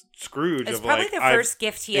touches Scrooge. It's probably the first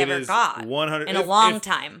gift he ever got 100 in a long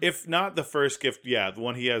time. If not the first gift, the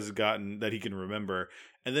one he has gotten that he can remember.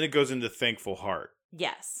 And then it goes into Thankful Heart.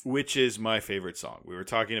 Yes. Which is my favorite song. We were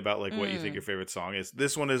talking about like what you think your favorite song is.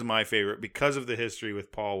 This one is my favorite because of the history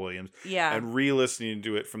with Paul Williams. Yeah. And re-listening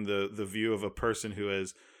to it from the view of a person who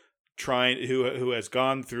has who has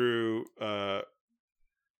gone through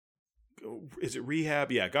is it rehab?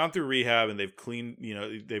 Yeah, gone through rehab and they've cleaned,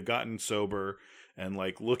 they've gotten sober and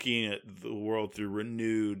like looking at the world through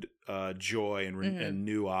renewed joy and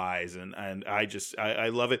new eyes and I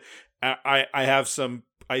love it. I have some,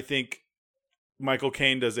 I think Michael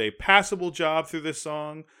Caine does a passable job through this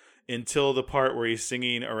song until the part where he's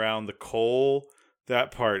singing around the coal. That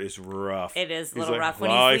part is rough. It is a little rough. When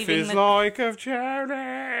life he's is like a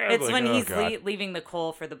charity. It's like, when he's leaving the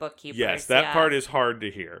coal for the bookkeepers. Yes, that part is hard to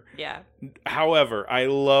hear. Yeah. However, I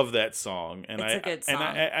love that song. And it's a good song.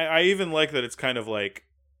 And I even like that it's kind of like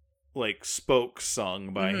spoke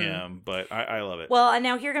sung by him, but I love it. Well, and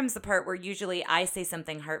now here comes the part where usually I say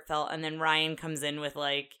something heartfelt and then Ryan comes in with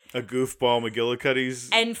like a goofball McGillicuddy's.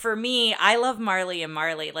 And for me, I love Marley and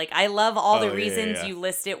Marley. Like I love all the reasons you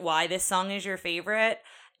listed why this song is your favorite.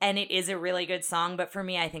 And it is a really good song, but for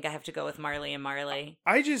me, I think I have to go with Marley and Marley.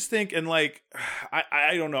 I just think, and like,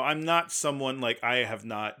 I don't know. I'm not someone like I have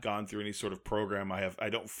not gone through any sort of program. I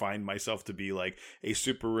don't find myself to be like a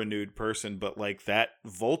super renewed person, but like that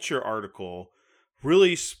Vulture article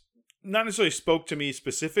really not necessarily spoke to me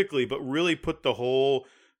specifically, but really put the whole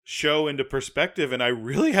show into perspective. And I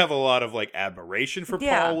really have a lot of like admiration for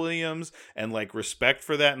Paul Williams and like respect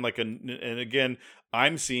for that. And like, and again,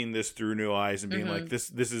 I'm seeing this through new eyes and being like, this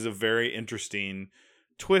is a very interesting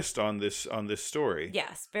twist on this story.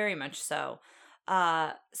 Yes, very much so.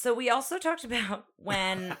 So we also talked about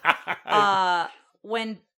when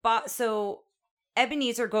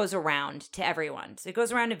Ebenezer goes around to everyone. So he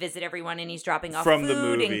goes around to visit everyone, and he's dropping off from food the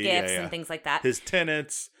movie, and gifts and things like that. His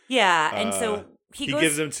tenants. Yeah, and so he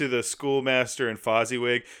gives them to the schoolmaster and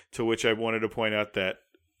Fozziwig, to which I wanted to point out that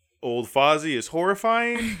old Fozzie is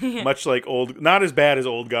horrifying, much like not as bad as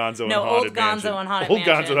old Gonzo and Haunted Mansion. Old Gonzo and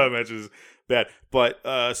Haunted Mansion is bad. But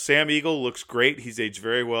Sam Eagle looks great. He's aged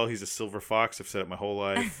very well. He's a silver fox. I've said it my whole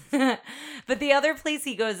life. But the other place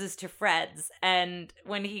he goes is to Fred's. And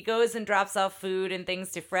when he goes and drops off food and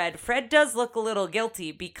things to Fred does look a little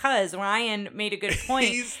guilty because Ryan made a good point.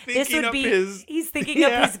 He's thinking up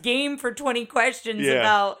his game for 20 questions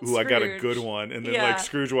about Scrooge. Ooh, I got a good one. And then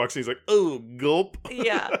Scrooge walks in, he's like, oh, gulp.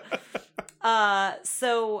 Yeah.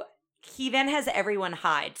 So he then has everyone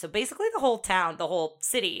hide. So basically the whole town, the whole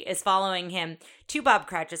city is following him to Bob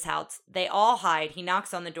Cratchit's house. They all hide. He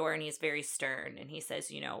knocks on the door and he's very stern. And he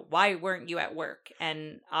says, why weren't you at work?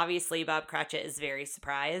 And obviously Bob Cratchit is very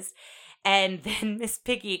surprised. And then Miss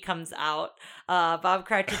Piggy comes out, Bob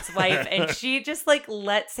Cratchit's wife, and she just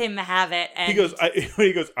lets him have it. And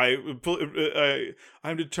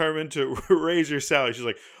I'm determined to raise your salary. She's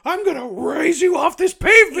like, I'm gonna raise you off this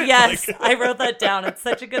pavement. Yes, I wrote that down. It's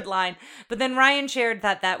such a good line. But then Ryan shared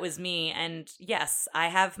that was me, and yes, I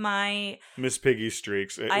have my Miss Piggy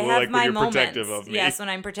streaks. I have my moments. Protective of me. Yes, when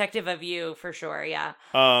I'm protective of you, for sure. Yeah.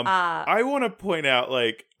 I want to point out,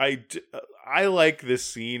 I like this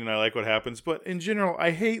scene and I like what happens, but in general, I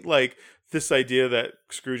hate this idea that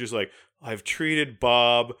Scrooge is like, I've treated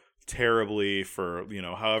Bob terribly for,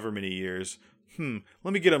 however many years.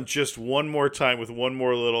 Let me get him just one more time with one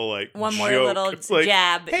more little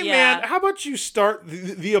jab. Hey man, how about you start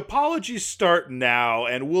the apologies start now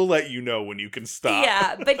and we'll let you know when you can stop.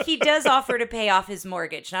 Yeah, but he does offer to pay off his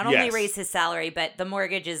mortgage. Not only raise his salary, but the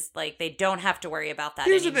mortgage is they don't have to worry about that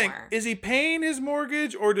anymore. Here's the thing. Is he paying his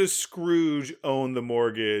mortgage or does Scrooge own the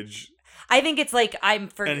mortgage? I think it's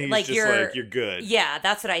and he's just you're good. Yeah,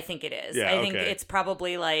 that's what I think it is. Yeah, I think it's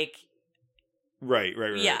probably Right.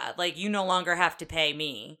 Yeah, you no longer have to pay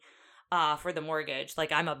me for the mortgage.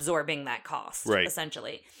 I'm absorbing that cost,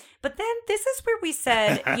 essentially. But then this is where we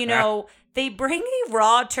said, they bring a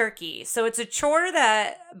raw turkey. So it's a chore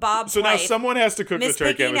that Bob's wife, now someone has to cook Miss the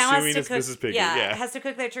turkey. Piggy, I'm assuming it's Mrs. Piggy. Yeah, has to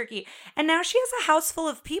cook that turkey. And now she has a house full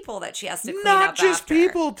of people that she has to clean up Not just after.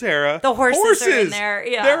 People, Tara. The horses are in there.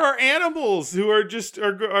 Yeah. There are animals who are just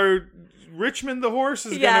are Richmond the horse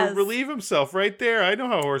is going to relieve himself right there. I know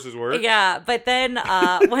how horses work. Yeah, but then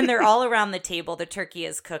when they're all around the table, the turkey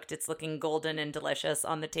is cooked. It's looking golden and delicious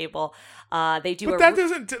on the table. They do,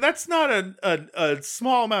 that's not a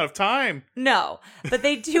small amount of time. No, but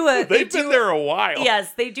they do a. They've been there a while.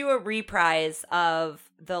 Yes, they do a reprise of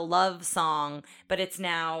the love song, but it's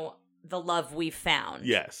now The Love We've Found.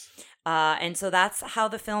 Yes, and so that's how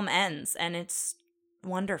the film ends, and it's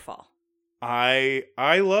wonderful. I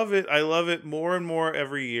love it. I love it more and more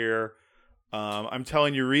every year. I'm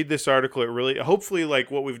telling you, read this article. It really, hopefully,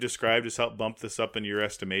 what we've described has helped bump this up in your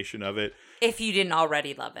estimation of it. If you didn't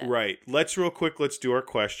already love it. Right. Let's do our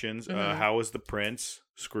questions. Mm-hmm. How was the prince,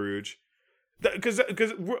 Scrooge? Because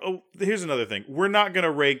here's another thing. We're not going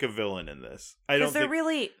to rank a villain in this. Because they're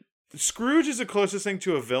really... Scrooge is the closest thing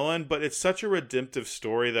to a villain, but it's such a redemptive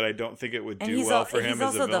story that I don't think it would do well for him as a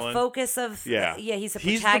villain. He's also the focus of... Yeah, he's a protagonist.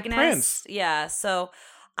 He's the prince. Yeah, so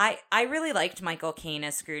I really liked Michael Caine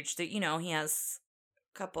as Scrooge. That, he has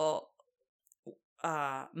a couple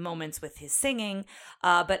moments with his singing,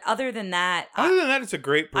 but other than that, it's a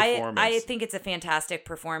great performance. I think it's a fantastic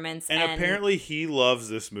performance, and apparently he loves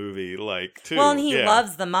this movie, too. Well, and he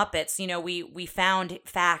loves the Muppets. We found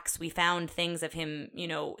facts, we found things of him,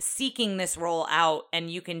 seeking this role out,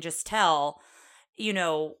 and you can just tell,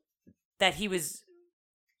 that he was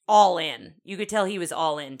all in. You could tell he was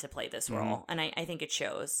all in to play this role, and I think it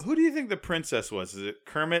shows. Who do you think the princess was? Is it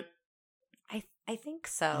Kermit? I think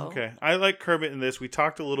so. Okay. I like Kermit in this. We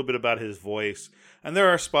talked a little bit about his voice. And there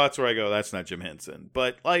are spots where I go, that's not Jim Henson.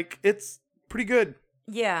 But, it's pretty good.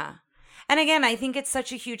 Yeah. And again, I think it's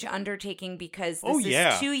such a huge undertaking because this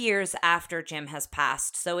is 2 years after Jim has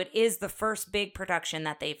passed. So it is the first big production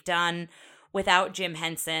that they've done without Jim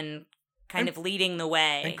Henson kind of leading the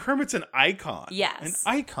way. And Kermit's an icon. Yes.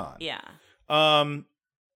 An icon. Yeah.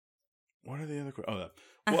 What are the other...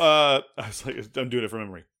 I was I'm doing it from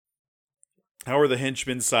memory. How are the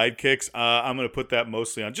henchmen sidekicks? I'm going to put that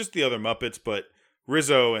mostly on just the other Muppets, but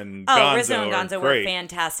Rizzo and Gonzo were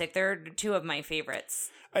fantastic. They're two of my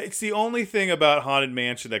favorites. It's the only thing about Haunted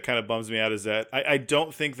Mansion that kind of bums me out is that I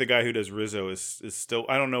don't think the guy who does Rizzo is still...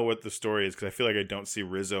 I don't know what the story is because I feel like I don't see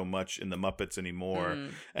Rizzo much in the Muppets anymore.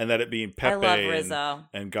 And that it being Pepe I love Rizzo.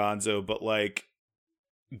 And Gonzo, but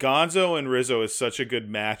Gonzo and Rizzo is such a good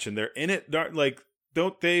match, and they're in it. Like,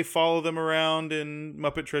 don't they follow them around in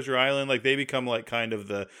Muppet Treasure Island? Like, they become like kind of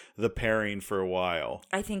the pairing for a while.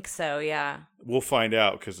 I think so. Yeah. We'll find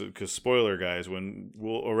out because spoiler, guys.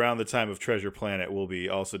 Around the time of Treasure Planet, we'll be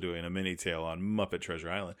also doing a mini tale on Muppet Treasure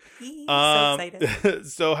Island. So excited.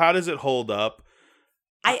 So how does it hold up?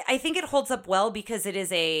 I think it holds up well because it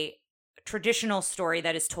is a traditional story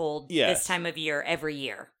that is told this time of year every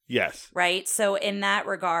year. Yes. Right? So in that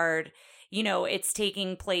regard, it's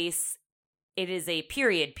taking place, it is a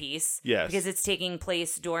period piece. Yes. Because it's taking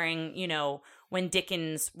place during, when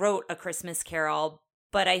Dickens wrote A Christmas Carol.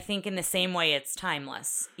 But I think in the same way it's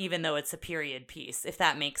timeless, even though it's a period piece, if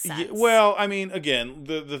that makes sense. Yeah, well, I mean, again,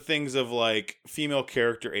 the things of like female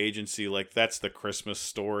character agency, like that's the Christmas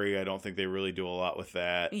story. I don't think they really do a lot with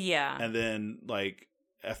that. Yeah. And then like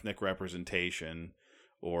ethnic representation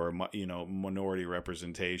or, minority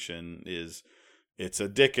representation it's a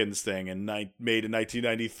Dickens thing and made in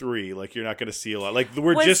 1993. Like, you're not going to see a lot. Like,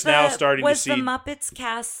 we're now starting to see. Was the Muppets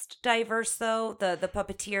cast diverse, though? The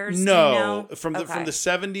puppeteers? No. From the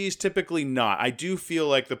 70s, typically not. I do feel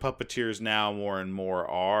like the puppeteers now more and more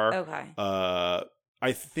are. Okay.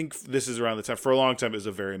 I think this is around the time. For a long time, it was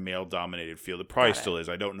a very male-dominated field. It probably still is.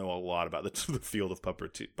 I don't know a lot about the field of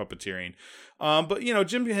puppeteering. But,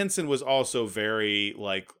 Jim Henson was also very,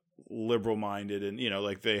 like, liberal-minded. And,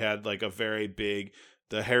 like, they had, like, a very big...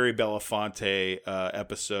 The Harry Belafonte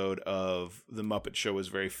episode of The Muppet Show was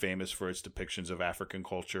very famous for its depictions of African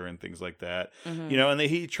culture and things like that. Mm-hmm. And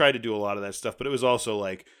he tried to do a lot of that stuff. But it was also,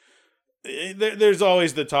 like... There's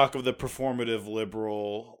always the talk of the performative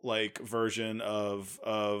liberal like version of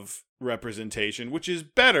representation, which is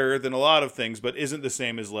better than a lot of things, but isn't the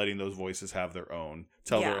same as letting those voices have their own,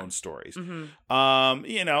 tell their own stories.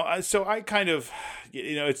 Mm-hmm. So I kind of,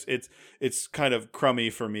 it's kind of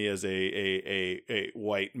crummy for me as a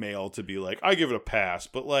white male to be like, I give it a pass,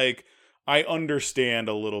 but like, I understand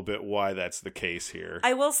a little bit why that's the case here.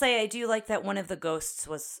 I will say I do like that one of the ghosts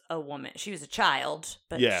was a woman. She was a child,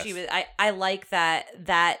 but she was. I like that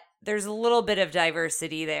there's a little bit of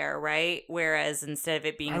diversity there, right? Whereas instead of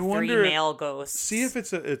it being three male ghosts, see if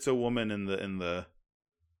it's a woman in the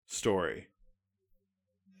story.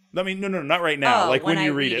 I mean, no, not right now. Like when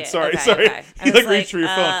you read it. Sorry. Okay. You reach for your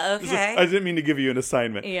phone. Okay. I didn't mean to give you an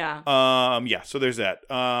assignment. Yeah. Yeah. So there's that.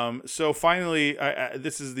 So finally,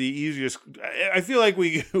 this is the easiest. I feel like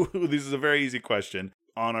this is a very easy question.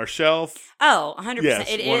 On our shelf. Oh, 100%.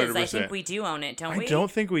 Yes, it 100%. is. I think we do own it, don't we? I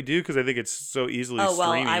don't think we do because I think it's so easily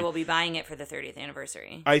streaming. I will be buying it for the 30th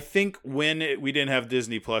anniversary. I think when we didn't have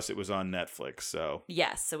Disney Plus, it was on Netflix. So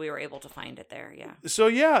yes, so we were able to find it there. Yeah. So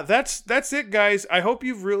yeah, that's it, guys. I hope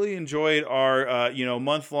you've really enjoyed our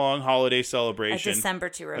month-long holiday celebration. A December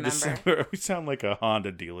to remember. We sound like a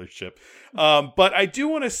Honda dealership. But I do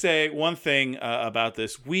want to say one thing about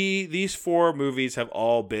this. These 4 movies have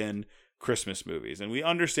all been Christmas movies, and we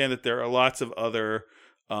understand that there are lots of other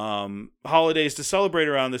holidays to celebrate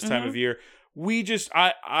around this time of year.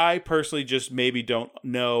 I personally just maybe don't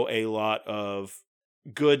know a lot of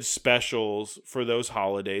good specials for those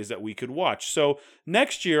holidays that we could watch. So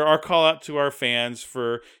next year, our call out to our fans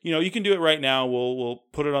for, you can do it right now. We'll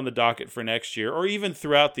put it on the docket for next year or even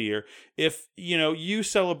throughout the year. If, you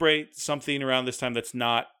celebrate something around this time that's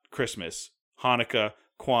not Christmas, Hanukkah,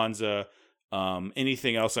 Kwanzaa,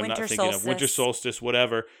 anything else I'm not thinking of, winter solstice,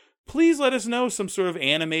 whatever, please let us know some sort of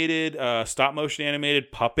animated, stop motion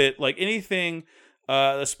animated puppet, like anything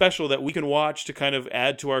special that we can watch to kind of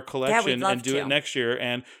add to our collection and do it next year.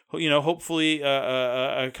 And, hopefully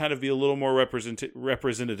kind of be a little more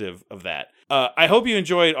representative of that. I hope you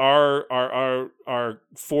enjoyed our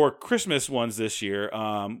 4 Christmas ones this year.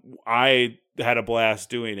 I had a blast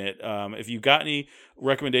doing it. If you got any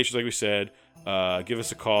recommendations, like we said, give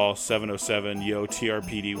us a call,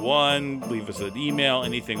 707-YO-TRPD1. Leave us an email,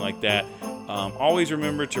 anything like that. Always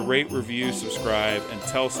remember to rate, review, subscribe, and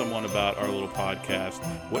tell someone about our little podcast.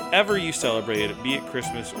 Whatever you celebrate, be it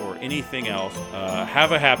Christmas or anything else,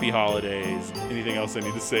 have a happy holidays. Anything else I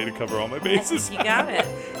need to say to cover all my bases? You got it.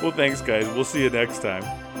 Well, thanks, guys. We'll see you next time.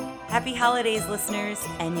 Happy holidays, listeners,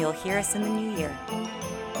 and you'll hear us in the new year.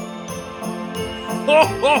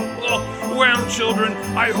 Well, children,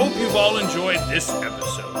 I hope you've all enjoyed this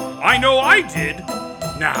episode. I know I did.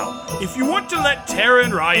 Now, if you want to let Tara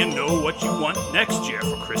and Ryan know what you want next year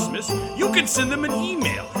for Christmas, you can send them an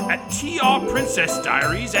email at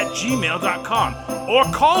trprincessdiaries@gmail.com or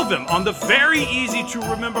call them on the very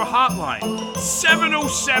easy-to-remember hotline,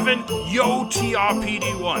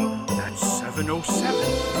 707-YO-TRPD1. That's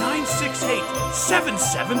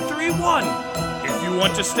 707-968-7731. If you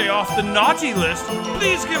want to stay off the naughty list,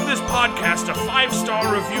 please give this podcast a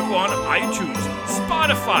 5-star review on iTunes,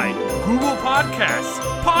 Spotify, Google Podcasts,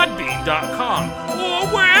 Podbean.com, or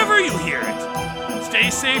wherever you hear it. Stay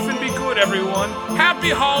safe and be good, everyone. Happy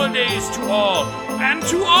holidays to all, and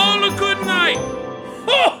to all a good night.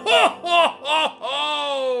 Ho!